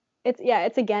like, it's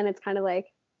kind of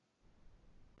like,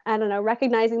 I don't know,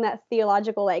 recognizing that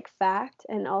theological like fact,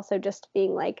 and also just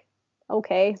being like,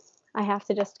 okay, I have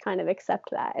to just kind of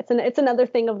accept that. It's another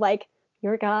thing of like,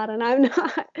 you're God and I'm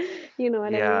not, you know what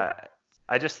I mean? Yeah,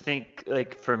 I just think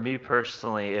like for me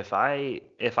personally, if I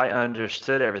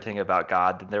understood everything about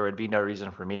God, then there would be no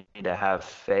reason for me to have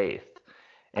faith.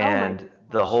 Oh my And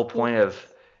the whole point goodness.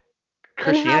 of And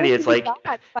how Christianity, would it's you be like,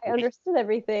 God if I understood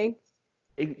everything?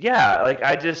 yeah, like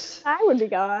I just I would be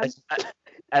God. as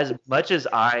as much as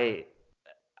I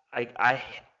I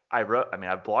I wrote, I mean,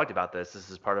 I've blogged about this. This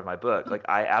is part of my book. Like,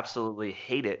 I absolutely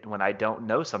hate it when I don't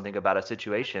know something about a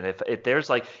situation. If there's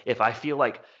like, if I feel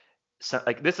like, so,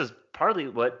 like, this is partly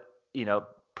what,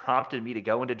 prompted me to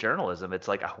go into journalism. It's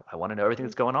like I want to know everything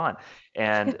that's going on,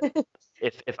 and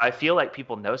if I feel like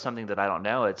people know something that I don't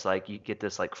know, it's like you get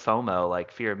this like FOMO,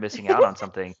 like fear of missing out on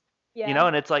something, Yeah.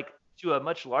 and it's like to a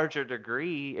much larger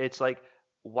degree, it's like,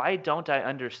 why don't I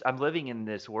understand? I'm living in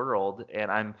this world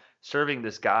and I'm serving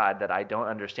this God that I don't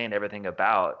understand everything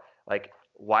about. Like,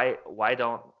 why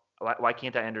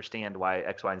can't I understand why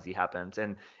X, Y, and Z happens?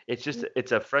 And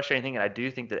it's a frustrating thing, and I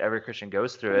do think that every Christian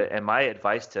goes through it. And my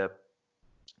advice to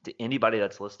anybody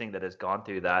that's listening that has gone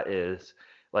through that is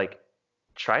like,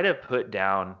 try to put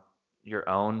down your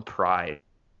own pride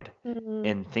Mm-hmm.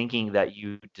 in thinking that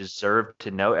you deserve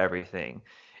to know everything.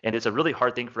 And it's a really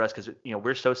hard thing for us because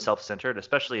we're so self-centered,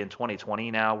 especially in 2020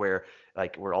 now, where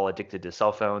like we're all addicted to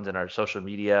cell phones and our social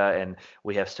media, and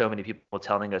we have so many people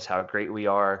telling us how great we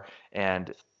are,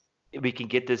 and we can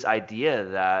get this idea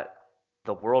that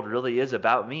the world really is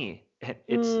about me.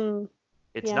 Mm,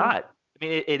 It's yeah. not. I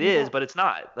mean, it is, Yeah. but it's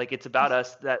not. Like, it's about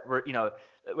us, that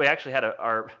we actually had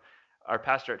our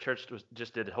pastor at church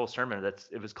just did a whole sermon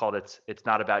it was called "It's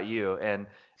Not About You," and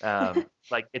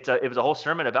like it was a whole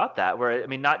sermon about that, where I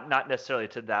mean, not necessarily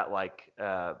to that like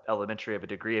elementary of a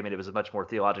degree. I mean, it was a much more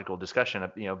theological discussion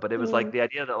of, but it was like Mm, the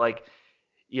idea that like,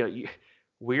 you know you,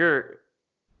 we're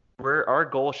our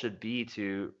goal should be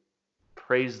to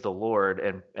praise the Lord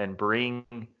and bring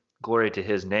glory to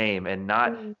His name, and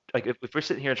not Mm. like if we're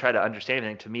sitting here and try to understand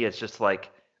anything. To me, it's just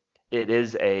like it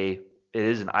is a it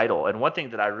is an idol. And one thing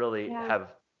that I really Yeah.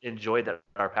 have enjoyed that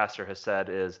our pastor has said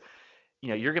is,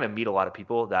 you're going to meet a lot of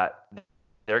people that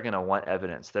they're going to want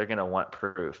evidence, they're going to want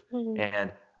proof, Mhm.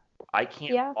 and I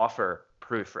can't Yeah. offer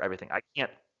proof for everything.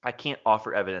 I can't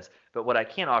offer evidence, but what I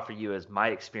can offer you is my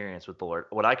experience with the Lord.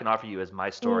 What I can offer you is my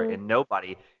story, Mm. and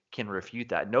nobody can refute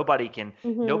that. Nobody can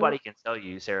Mhm. nobody can tell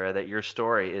you, Sarah, that your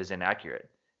story is inaccurate.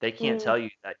 They can't Mm. tell you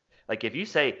that. Like if you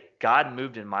say God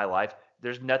moved in my life,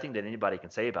 there's nothing that anybody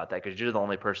can say about that because you're the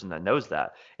only person that knows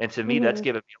that. And to me, that's Mhm.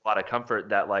 given me a lot of comfort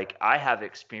that like I have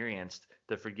experienced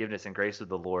the forgiveness and grace of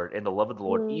the Lord and the love of the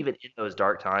Lord Mm. even in those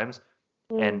dark times,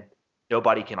 Mm. and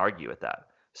nobody can argue with that.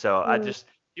 So I Mm. just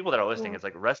people that are listening, Yeah. it's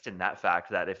like rest in that fact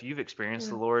that if you've experienced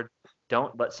Yeah. the Lord,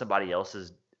 don't let somebody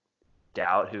else's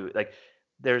doubt who like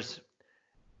there's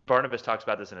Barnabas talks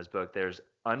about this in his book. There's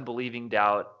unbelieving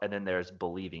doubt and then there's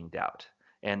believing doubt.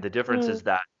 And the difference Mm. is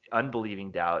that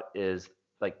unbelieving doubt is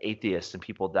like atheists and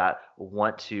people that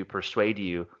want to persuade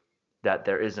you that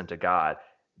there isn't a God.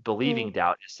 Mm. Believing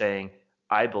doubt is saying,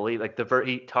 I believe, like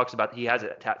he talks about, he has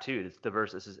it tattooed. It's the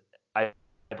verse that says, I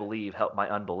believe, help my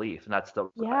unbelief. And that's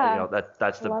Yeah.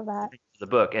 that's I love that. the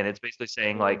book. And it's basically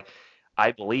saying Yeah. like,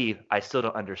 I believe, I still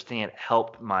don't understand,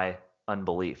 help my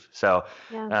unbelief. So,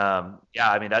 Yeah.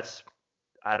 yeah, I mean,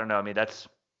 I don't know. I mean, that's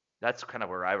kind of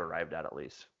where I've arrived at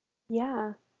least.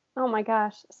 Yeah. Oh my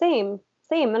gosh. Same.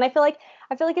 Same. And I feel like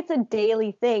it's a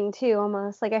daily thing too,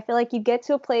 almost. Like I feel like you get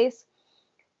to a place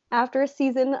after a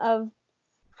season of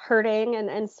hurting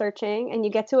and searching, and you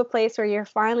get to a place where you're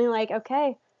finally like,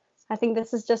 okay, I think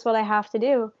this is just what I have to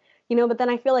do. But then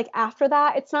I feel like after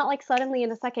that, it's not like suddenly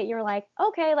in a second you're like,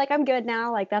 okay, like I'm good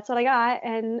now, like that's what I got.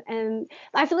 And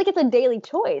I feel like it's a daily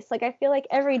choice. Like I feel like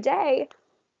every day,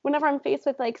 whenever I'm faced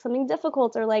with like something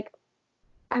difficult or like,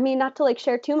 I mean, not to like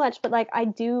share too much, but like I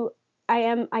do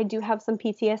have some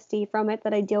PTSD from it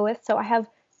that I deal with. So I have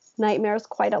nightmares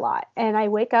quite a lot. And I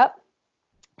wake up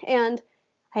and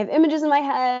I have images in my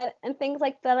head and things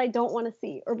like that I don't want to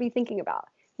see or be thinking about,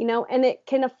 and it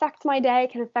can affect my day,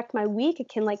 it can affect my week, it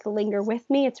can like linger with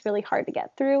me. It's really hard to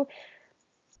get through.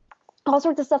 All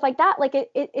sorts of stuff like that. Like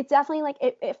it definitely like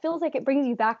it feels like it brings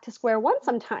you back to square one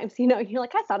sometimes. You're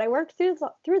like, I thought I worked through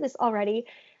this already,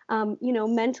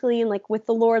 mentally and like with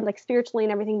the Lord, like spiritually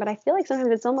and everything. But I feel like sometimes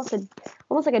it's almost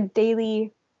like a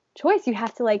daily choice. You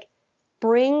have to like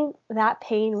bring that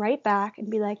pain right back and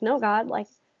be like, no, God, like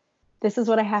this is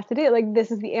what I have to do. Like this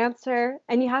is the answer.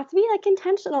 And you have to be like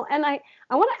intentional. And I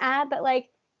want to add that like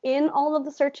in all of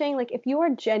the searching, like if you are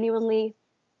genuinely,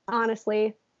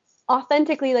 honestly,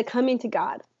 authentically like coming to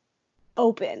God,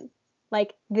 open,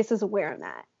 like this is where I'm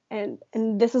at.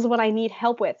 And this is what I need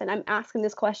help with. And I'm asking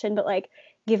this question, but like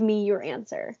give me your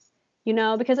answer.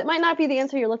 Because it might not be the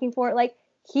answer you're looking for. Like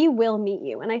he will meet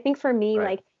you. And I think for me, Right.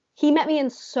 like he met me in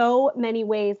so many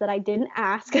ways that I didn't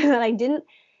ask that I didn't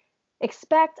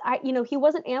expect. He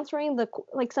wasn't answering the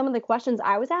like some of the questions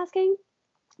I was asking,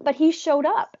 but he showed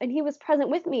up and he was present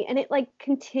with me, and it like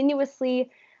continuously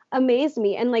amazed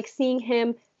me. And like seeing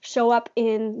him show up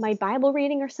in my Bible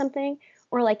reading or something,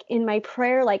 or like in my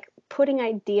prayer, like putting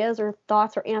ideas or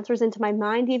thoughts or answers into my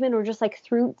mind, even, or just like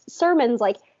through sermons,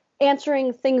 like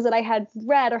answering things that I had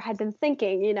read or had been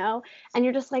thinking, and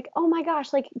you're just like, oh my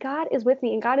gosh, like God is with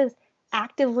me and God is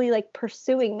actively like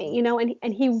pursuing me,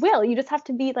 and he will. You just have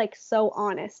to be like so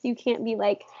honest. You can't be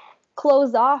like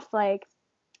closed off, like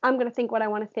I'm gonna think what I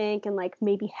want to think and like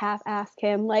maybe half ask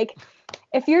him. Like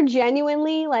if you're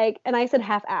genuinely like, and I said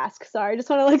half ask, sorry, I just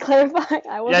want to like clarify.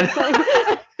 I wasn't saying.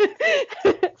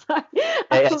 Yeah. Sorry.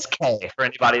 ASK for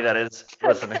anybody that is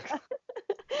listening.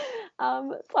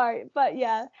 Sorry, but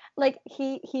yeah, like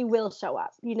he will show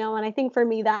up, and I think for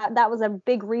me that was a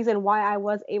big reason why I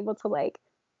was able to like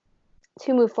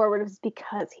to move forward, was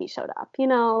because he showed up.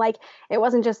 Like it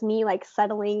wasn't just me like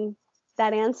settling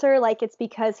that answer. Like it's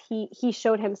because he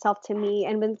showed himself to me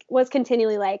and was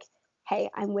continually like, hey,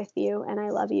 I'm with you and I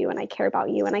love you and I care about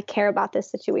you and I care about this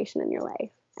situation in your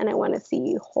life and I want to see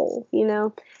you whole.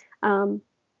 um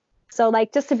so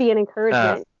like just to be an Uh,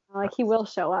 encouragement, like he will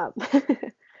show up.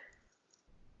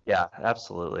 yeah,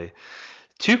 absolutely.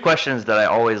 Two questions that I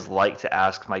always like to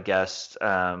ask my guests.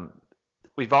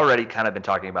 We've already kind of been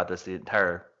talking about this the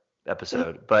entire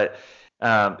episode, but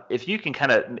if you can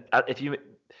kind of, if you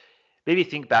maybe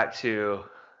think back to,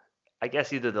 I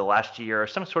guess either the last year or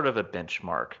some sort of a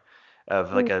benchmark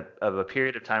of like a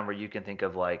period of time where you can think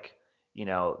of like,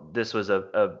 this was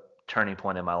a turning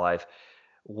point in my life.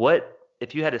 What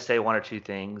if you had to say one or two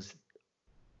things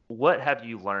what have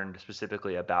you learned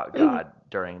specifically about God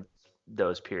during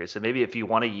those periods? So maybe if you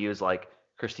want to use like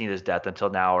Christina's death until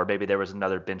now, or maybe there was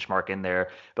another benchmark in there,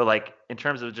 but like in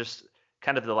terms of just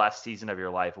kind of the last season of your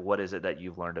life, what is it that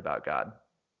you've learned about God?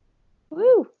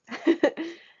 Woo.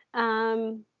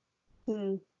 um,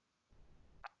 hmm.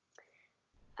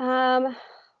 um,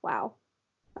 wow,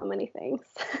 so many things.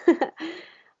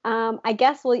 I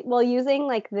guess well, using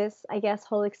like this, I guess,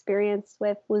 whole experience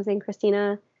with losing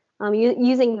Christina,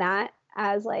 using that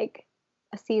as like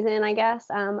a season, I guess,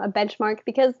 a benchmark,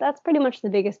 because that's pretty much the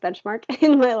biggest benchmark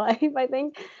in my life, I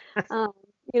think. Um,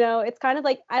 it's kind of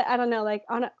like I don't know, like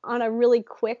on a really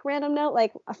quick random note,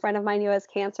 like a friend of mine who has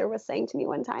cancer was saying to me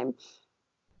one time,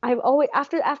 I've always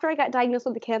after I got diagnosed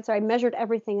with the cancer, I measured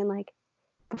everything and like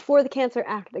before the cancer,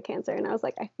 after the cancer. And I was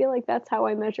like, I feel like that's how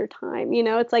I measure time.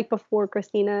 It's like before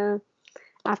Christina,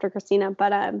 after Christina.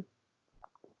 But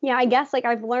yeah, I guess like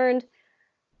I've learned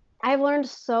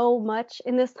so much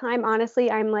in this time.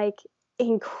 Honestly, I'm like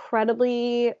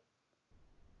incredibly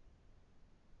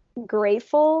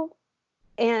grateful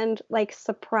and like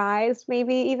surprised,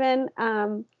 maybe even.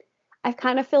 I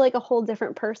kind of feel like a whole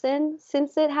different person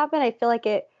since it happened. I feel like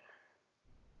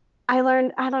I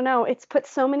learned, I don't know, it's put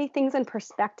so many things in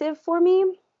perspective for me.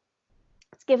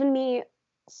 It's given me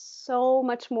so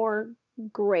much more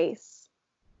grace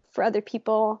for other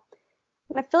people.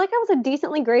 And I feel like I was a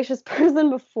decently gracious person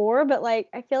before, but like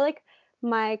I feel like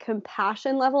my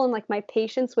compassion level and like my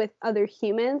patience with other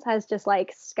humans has just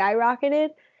like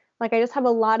skyrocketed. Like I just have a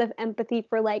lot of empathy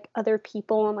for like other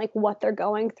people and like what they're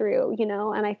going through,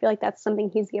 and I feel like that's something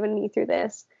he's given me through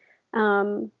this.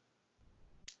 Um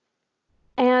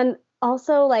and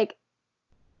also like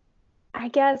I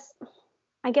guess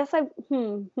I'm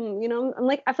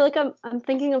like, I feel like I'm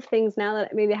thinking of things now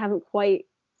that maybe I haven't quite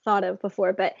thought of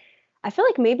before, but I feel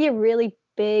like maybe a really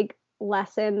big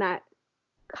lesson that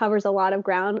covers a lot of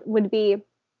ground would be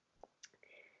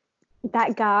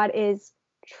that God is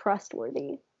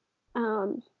trustworthy.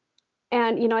 Um,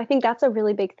 and I think that's a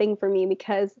really big thing for me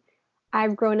because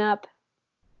I've grown up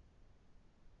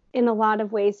in a lot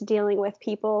of ways dealing with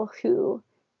people who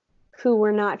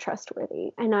were not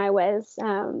trustworthy, and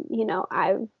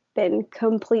I've been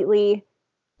completely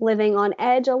living on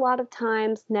edge a lot of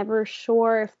times, never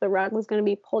sure if the rug was going to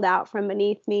be pulled out from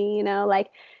beneath me, like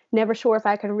never sure if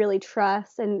I could really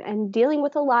trust, and dealing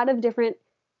with a lot of different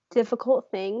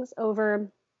difficult things over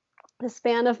the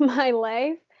span of my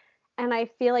life. And I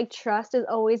feel like trust has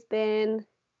always been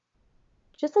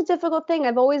just a difficult thing.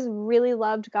 I've always really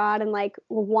loved God and like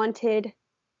wanted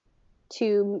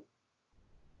to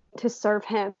serve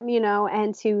him, and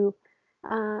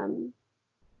um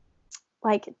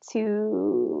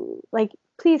to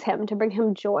please him, to bring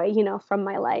him joy, from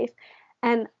my life.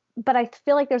 And but I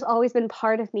feel like there's always been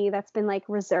part of me that's been like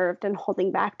reserved and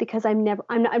holding back because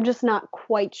I'm just not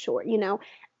quite sure,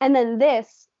 And then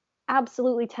this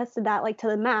absolutely tested that like to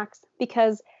the max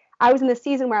because I was in the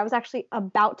season where I was actually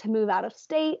about to move out of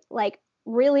state, like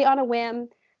really on a whim,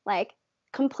 like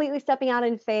completely stepping out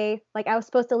in faith. Like I was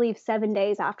supposed to leave 7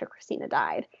 days after Christina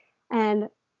died and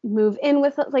move in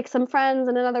with like some friends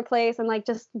in another place and like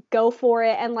just go for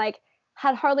it, and like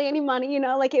had hardly any money,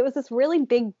 like it was this really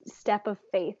big step of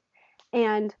faith.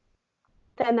 And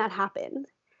then that happened,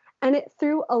 and it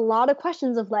threw a lot of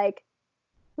questions of like,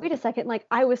 wait a second, like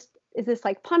is this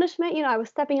like punishment? I was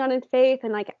stepping out in faith,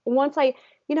 and like once I,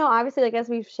 obviously, like as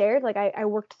we've shared, like I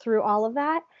worked through all of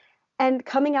that, and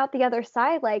coming out the other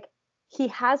side, like he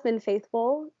has been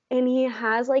faithful and he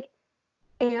has like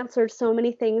answered so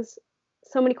many things,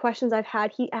 so many questions I've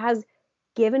had. He has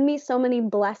given me so many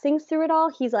blessings through it all.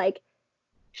 He's like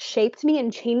shaped me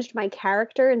and changed my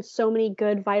character in so many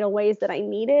good, vital ways that I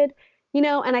needed,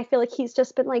 and I feel like he's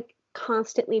just been like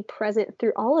constantly present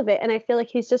through all of it. And I feel like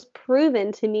he's just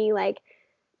proven to me, like,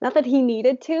 not that he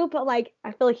needed to, but like,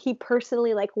 I feel like he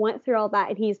personally like went through all that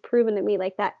and he's proven to me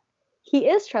like that he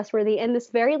is trustworthy in this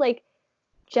very like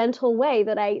gentle way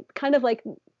that I kind of like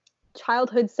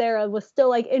childhood Sarah was still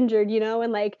like injured,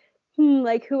 and like,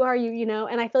 like who are you,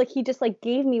 and I feel like he just like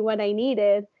gave me what I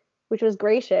needed, which was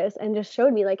gracious, and just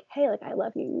showed me like, hey, like I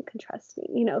love you, you can trust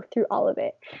me, through all of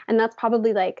it. And that's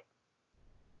probably like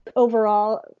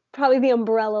overall probably the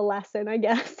umbrella lesson, I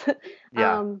guess.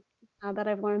 Yeah. That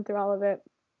I've learned through all of it.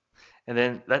 And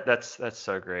then that's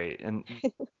so great. And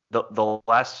the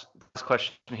last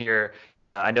question here,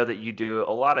 I know that you do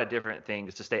a lot of different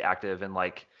things to stay active and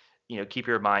like, keep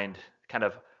your mind kind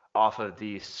of off of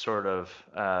these sort of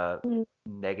Mm.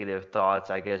 negative thoughts,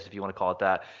 I guess, if you want to call it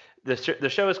that. The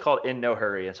show is called In No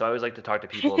Hurry, and so I always like to talk to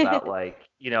people about like,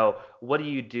 what do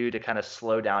you do to kind of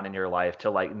slow down in your life to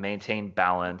like maintain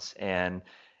balance and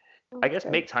Oh, I that's guess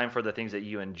good. make time for the things that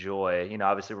you enjoy.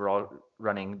 Obviously we're all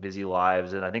running busy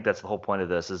lives, and I think that's the whole point of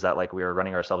this is that like we are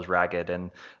running ourselves ragged,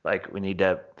 and like we need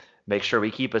to make sure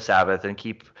we keep a Sabbath and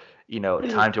keep,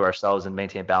 time to ourselves and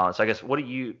maintain balance. So I guess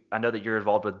I know that you're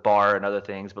involved with bar and other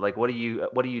things, but like what do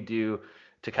you do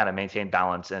to kind of maintain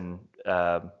balance and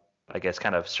I guess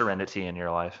kind of serenity in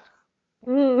your life?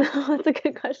 That's a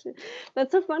good question.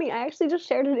 That's so funny. I actually just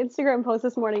shared an Instagram post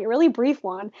this morning, a really brief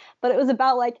one, but it was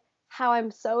about like how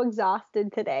I'm so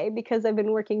exhausted today because I've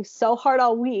been working so hard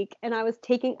all week and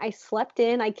I slept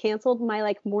in, I canceled my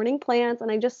like morning plans and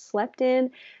I just slept in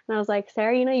and I was like,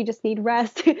 Sarah, you just need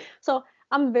rest. So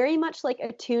I'm very much like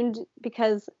attuned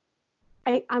because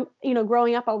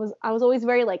growing up, I was always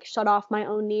very like shut off my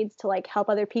own needs to like help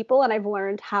other people, and I've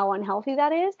learned how unhealthy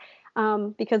that is.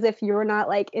 Because if you're not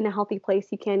like in a healthy place,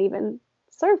 you can't even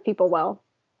serve people well.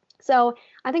 So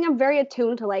I think I'm very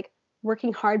attuned to like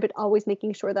working hard, but always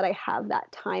making sure that I have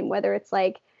that time, whether it's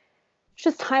like it's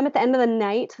just time at the end of the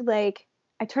night. Like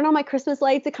I turn on my Christmas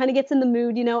lights, it kind of gets in the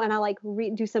mood, and I like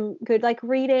do some good like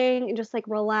reading and just like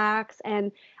relax.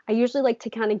 And I usually like to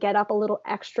kind of get up a little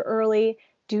extra early,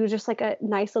 do just like a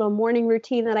nice little morning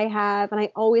routine that I have. And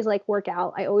I always like work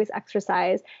out, I always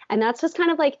exercise. And that's just kind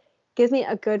of like gives me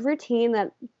a good routine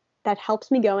that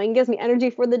helps me going, gives me energy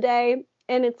for the day.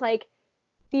 And it's like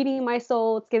feeding my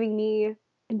soul, it's giving me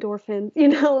endorphins,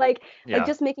 like Yeah.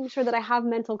 just making sure that I have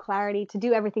mental clarity to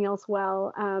do everything else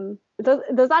well.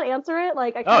 Does that answer it?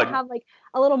 Like I kind of Oh, have like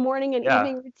a little morning and yeah.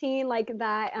 evening routine like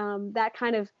that. That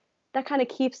kind of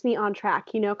keeps me on track.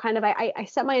 Kind of I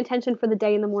set my intention for the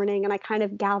day in the morning and I kind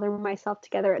of gather myself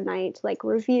together at night to like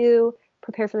review,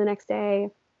 prepare for the next day.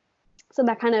 So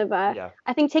that kind of Yeah.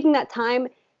 I think taking that time,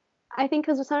 I think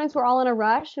because sometimes we're all in a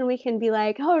rush and we can be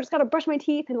like, oh, I just gotta brush my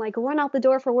teeth and like run out the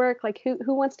door for work. Like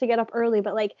who wants to get up early?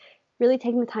 But like really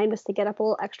taking the time just to get up a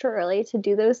little extra early to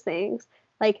do those things,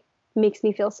 like makes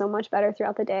me feel so much better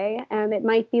throughout the day. And it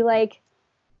might be like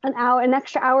an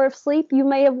extra hour of sleep you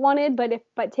may have wanted,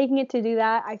 but taking it to do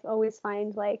that, I always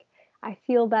find like I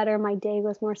feel better. My day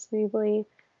goes more smoothly.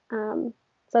 Um,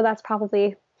 so that's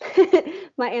probably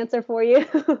my answer for you.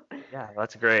 Yeah,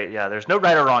 that's great. Yeah, there's no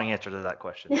right or wrong answer to that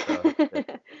question. So that's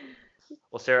good.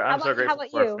 Well, Sarah, How I'm about so how grateful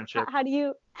about for our you? How, friendship. how do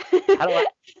you? How do I?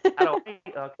 How do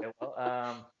I? Okay, well,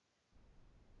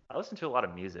 I listen to a lot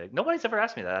of music. Nobody's ever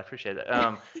asked me that. I appreciate it.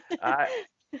 I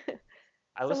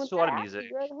I listen Someone's to a got lot to of ask music. you.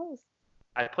 You're the host.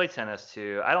 I play tennis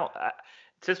too.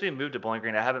 Since we moved to Bowling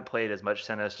Green, I haven't played as much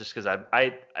tennis just because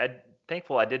I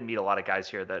thankful I did meet a lot of guys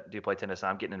here that do play tennis. And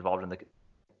I'm getting involved in the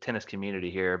tennis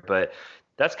community here, but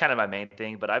that's kind of my main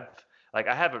thing. But I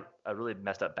have a really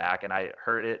messed up back, and I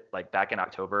hurt it like back in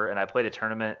October, and I played a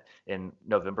tournament in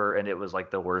November, and it was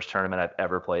like the worst tournament I've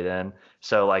ever played in.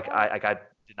 So I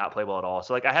did not play well at all.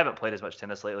 So like I haven't played as much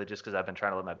tennis lately just because I've been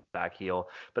trying to let my back heal.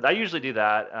 But I usually do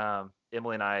that.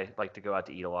 Emily and I like to go out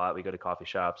to eat a lot. We go to coffee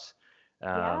shops.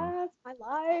 Um, Yes, my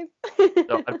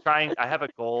so I'm life. trying. I have a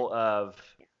goal of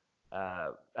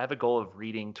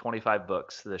reading 25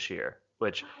 books this year.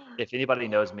 Which, if anybody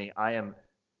knows me, I am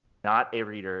not a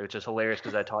reader, which is hilarious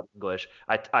because I taught English.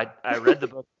 I read the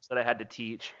books that I had to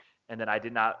teach, and then I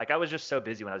did not like. I was just so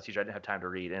busy when I was a teacher, I didn't have time to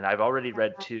read. And I've already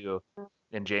read two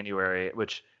in January,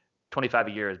 which 25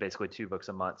 a year is basically 2 books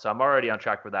a month. So I'm already on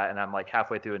track for that, and I'm like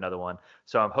halfway through another one.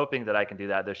 So I'm hoping that I can do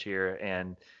that this year.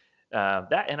 And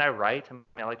that, and I write. I mean,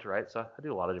 I like to write, so I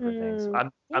do a lot of different things. Mm,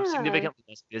 I'm yeah. significantly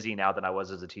less busy now than I was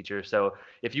as a teacher. So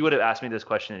if you would have asked me this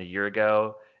question a year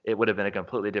ago, it would have been a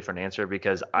completely different answer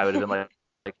because I would have been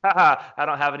like, haha, I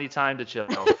don't have any time to chill.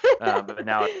 But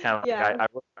now it's kind of like Yes.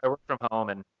 I work from home,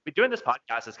 and doing this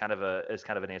podcast is kind of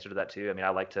an answer to that too. I mean, I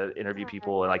like to interview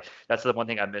people, and Yes. like that's the one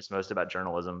thing I miss most about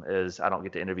journalism is I don't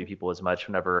get to interview people as much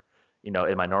whenever in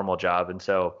my normal job. And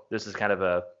so this is kind of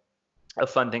a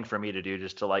fun thing for me to do,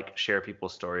 just to like share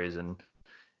people's stories and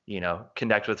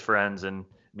connect with friends and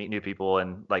meet new people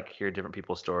and like hear different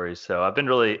people's stories. So I've been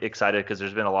really excited because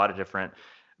there's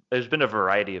been a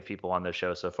variety of people on the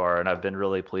show so far, and I've been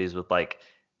really pleased with like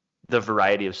the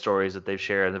variety of stories that they've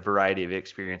shared and the variety of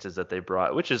experiences that they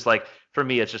brought, which is like for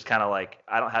me it's just kind of like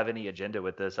I don't have any agenda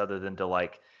with this other than to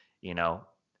like you know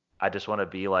I just want to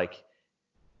be like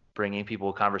bringing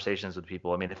people conversations with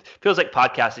people. I mean, it feels like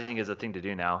podcasting is a thing to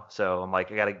do now, so I'm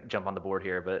like I got to jump on the board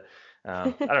here. But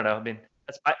I don't know. I mean,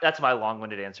 that's my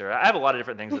long-winded answer. I have a lot of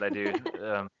different things that I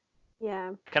do.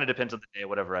 Yeah. Kind of depends on the day,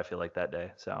 whatever I feel like that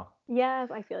day. So Yes,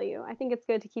 I feel you. I think it's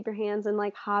good to keep your hands in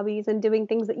like hobbies and doing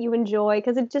things that you enjoy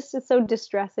because it just is so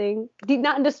distressing.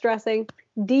 Not distressing,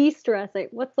 de-stressing.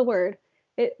 What's the word?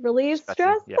 It relieves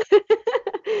stressing, stress.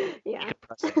 yeah, Yeah.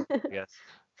 decompressing, I guess.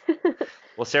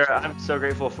 Well, Sarah, I'm so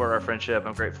grateful for our friendship.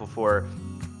 I'm grateful for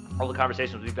all the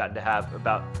conversations we've gotten to have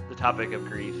about the topic of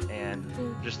grief and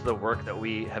just the work that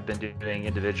we have been doing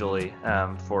individually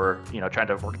for, trying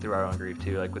to work through our own grief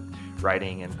too, like with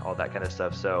writing and all that kind of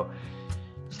stuff. So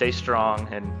stay strong,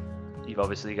 and you've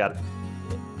obviously got,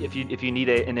 if you need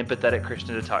an empathetic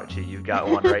Christian to talk to, you've got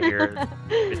one right here.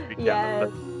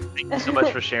 Yes. Thank you so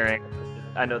much for sharing.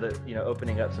 I know that,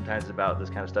 opening up sometimes about this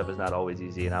kind of stuff is not always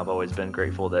easy, and I've always been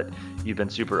grateful that you've been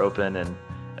super open, and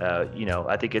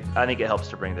I think it helps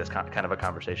to bring this kind of a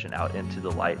conversation out into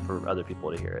the light for other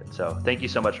people to hear it. So thank you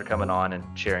so much for coming on and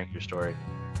sharing your story.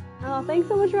 Oh, thanks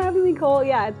so much for having me, Cole.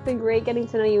 Yeah, it's been great getting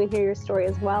to know you and hear your story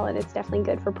as well, and it's definitely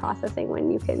good for processing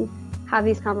when you can have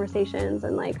these conversations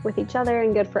and like with each other,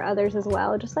 and good for others as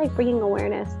well, just like bringing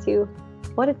awareness to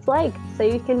what it's like so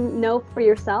you can know for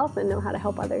yourself and know how to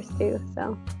help others too.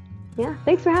 So yeah,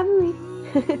 thanks for having me.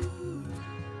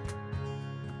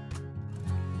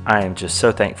 I am just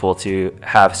so thankful to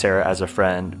have Sarah as a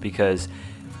friend, because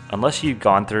unless you've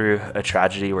gone through a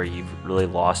tragedy where you've really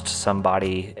lost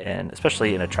somebody, and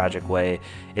especially in a tragic way,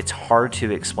 it's hard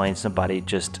to explain to somebody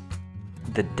just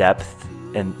the depth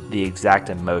and the exact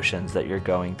emotions that you're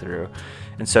going through.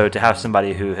 And so to have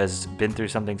somebody who has been through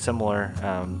something similar,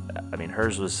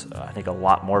 hers was, I think, a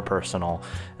lot more personal,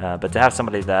 but to have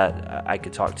somebody that I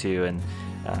could talk to and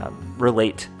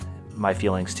relate my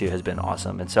feelings to has been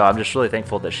awesome. And so I'm just really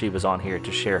thankful that she was on here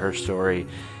to share her story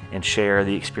and share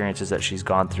the experiences that she's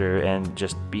gone through, and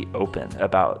just be open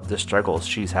about the struggles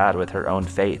she's had with her own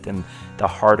faith and the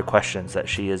hard questions that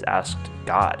she has asked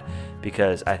God.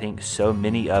 Because I think so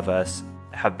many of us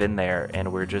have been there, and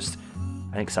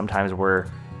I think sometimes we're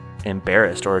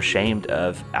embarrassed or ashamed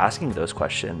of asking those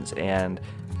questions. And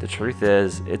the truth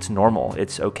is, it's normal,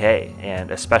 it's okay.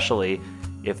 And especially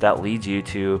if that leads you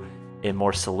to a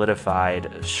more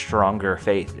solidified, stronger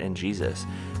faith in Jesus.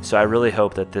 So I really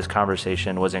hope that this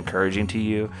conversation was encouraging to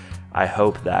you. I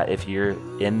hope that if you're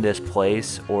in this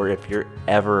place, or if you're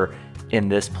ever in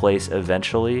this place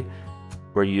eventually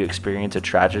where you experience a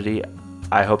tragedy,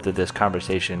 I hope that this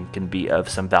conversation can be of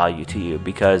some value to you,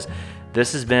 because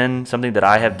this has been something that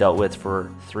I have dealt with for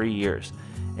 3 years.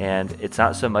 And it's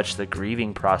not so much the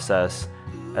grieving process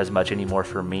as much anymore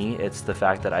for me. It's the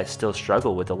fact that I still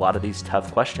struggle with a lot of these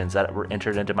tough questions that were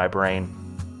entered into my brain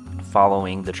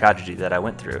following the tragedy that I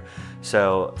went through.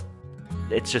 So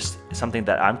it's just something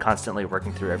that I'm constantly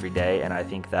working through every day, and I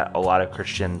think that a lot of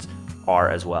Christians are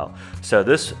as well. So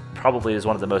this probably is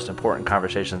one of the most important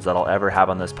conversations that I'll ever have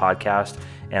on this podcast,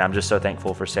 and I'm just so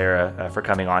thankful for Sarah for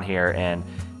coming on here and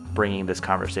bringing this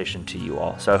conversation to you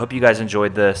all. So I hope you guys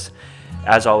enjoyed this.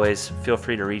 As always, feel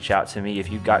free to reach out to me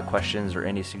if you've got questions or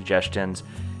any suggestions.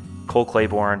 Cole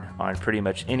Claiborne on pretty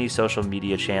much any social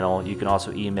media channel. You can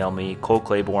also email me,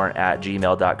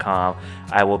 coleclaiborne@gmail.com.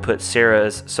 I will put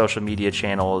Sarah's social media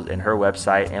channels and her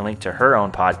website and link to her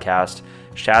own podcast,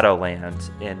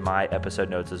 Shadowlands, in my episode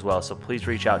notes as well. So please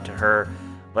reach out to her.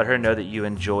 Let her know that you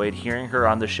enjoyed hearing her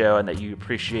on the show, and that you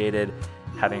appreciated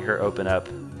having her open up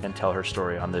and tell her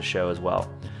story on this show as well.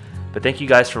 But thank you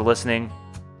guys for listening.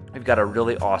 We've got a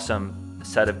really awesome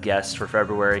set of guests for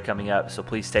February coming up, so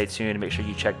please stay tuned and make sure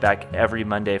you check back every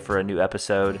Monday for a new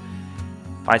episode.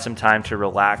 Find some time to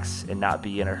relax and not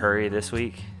be in a hurry this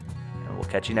week, and we'll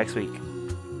catch you next week.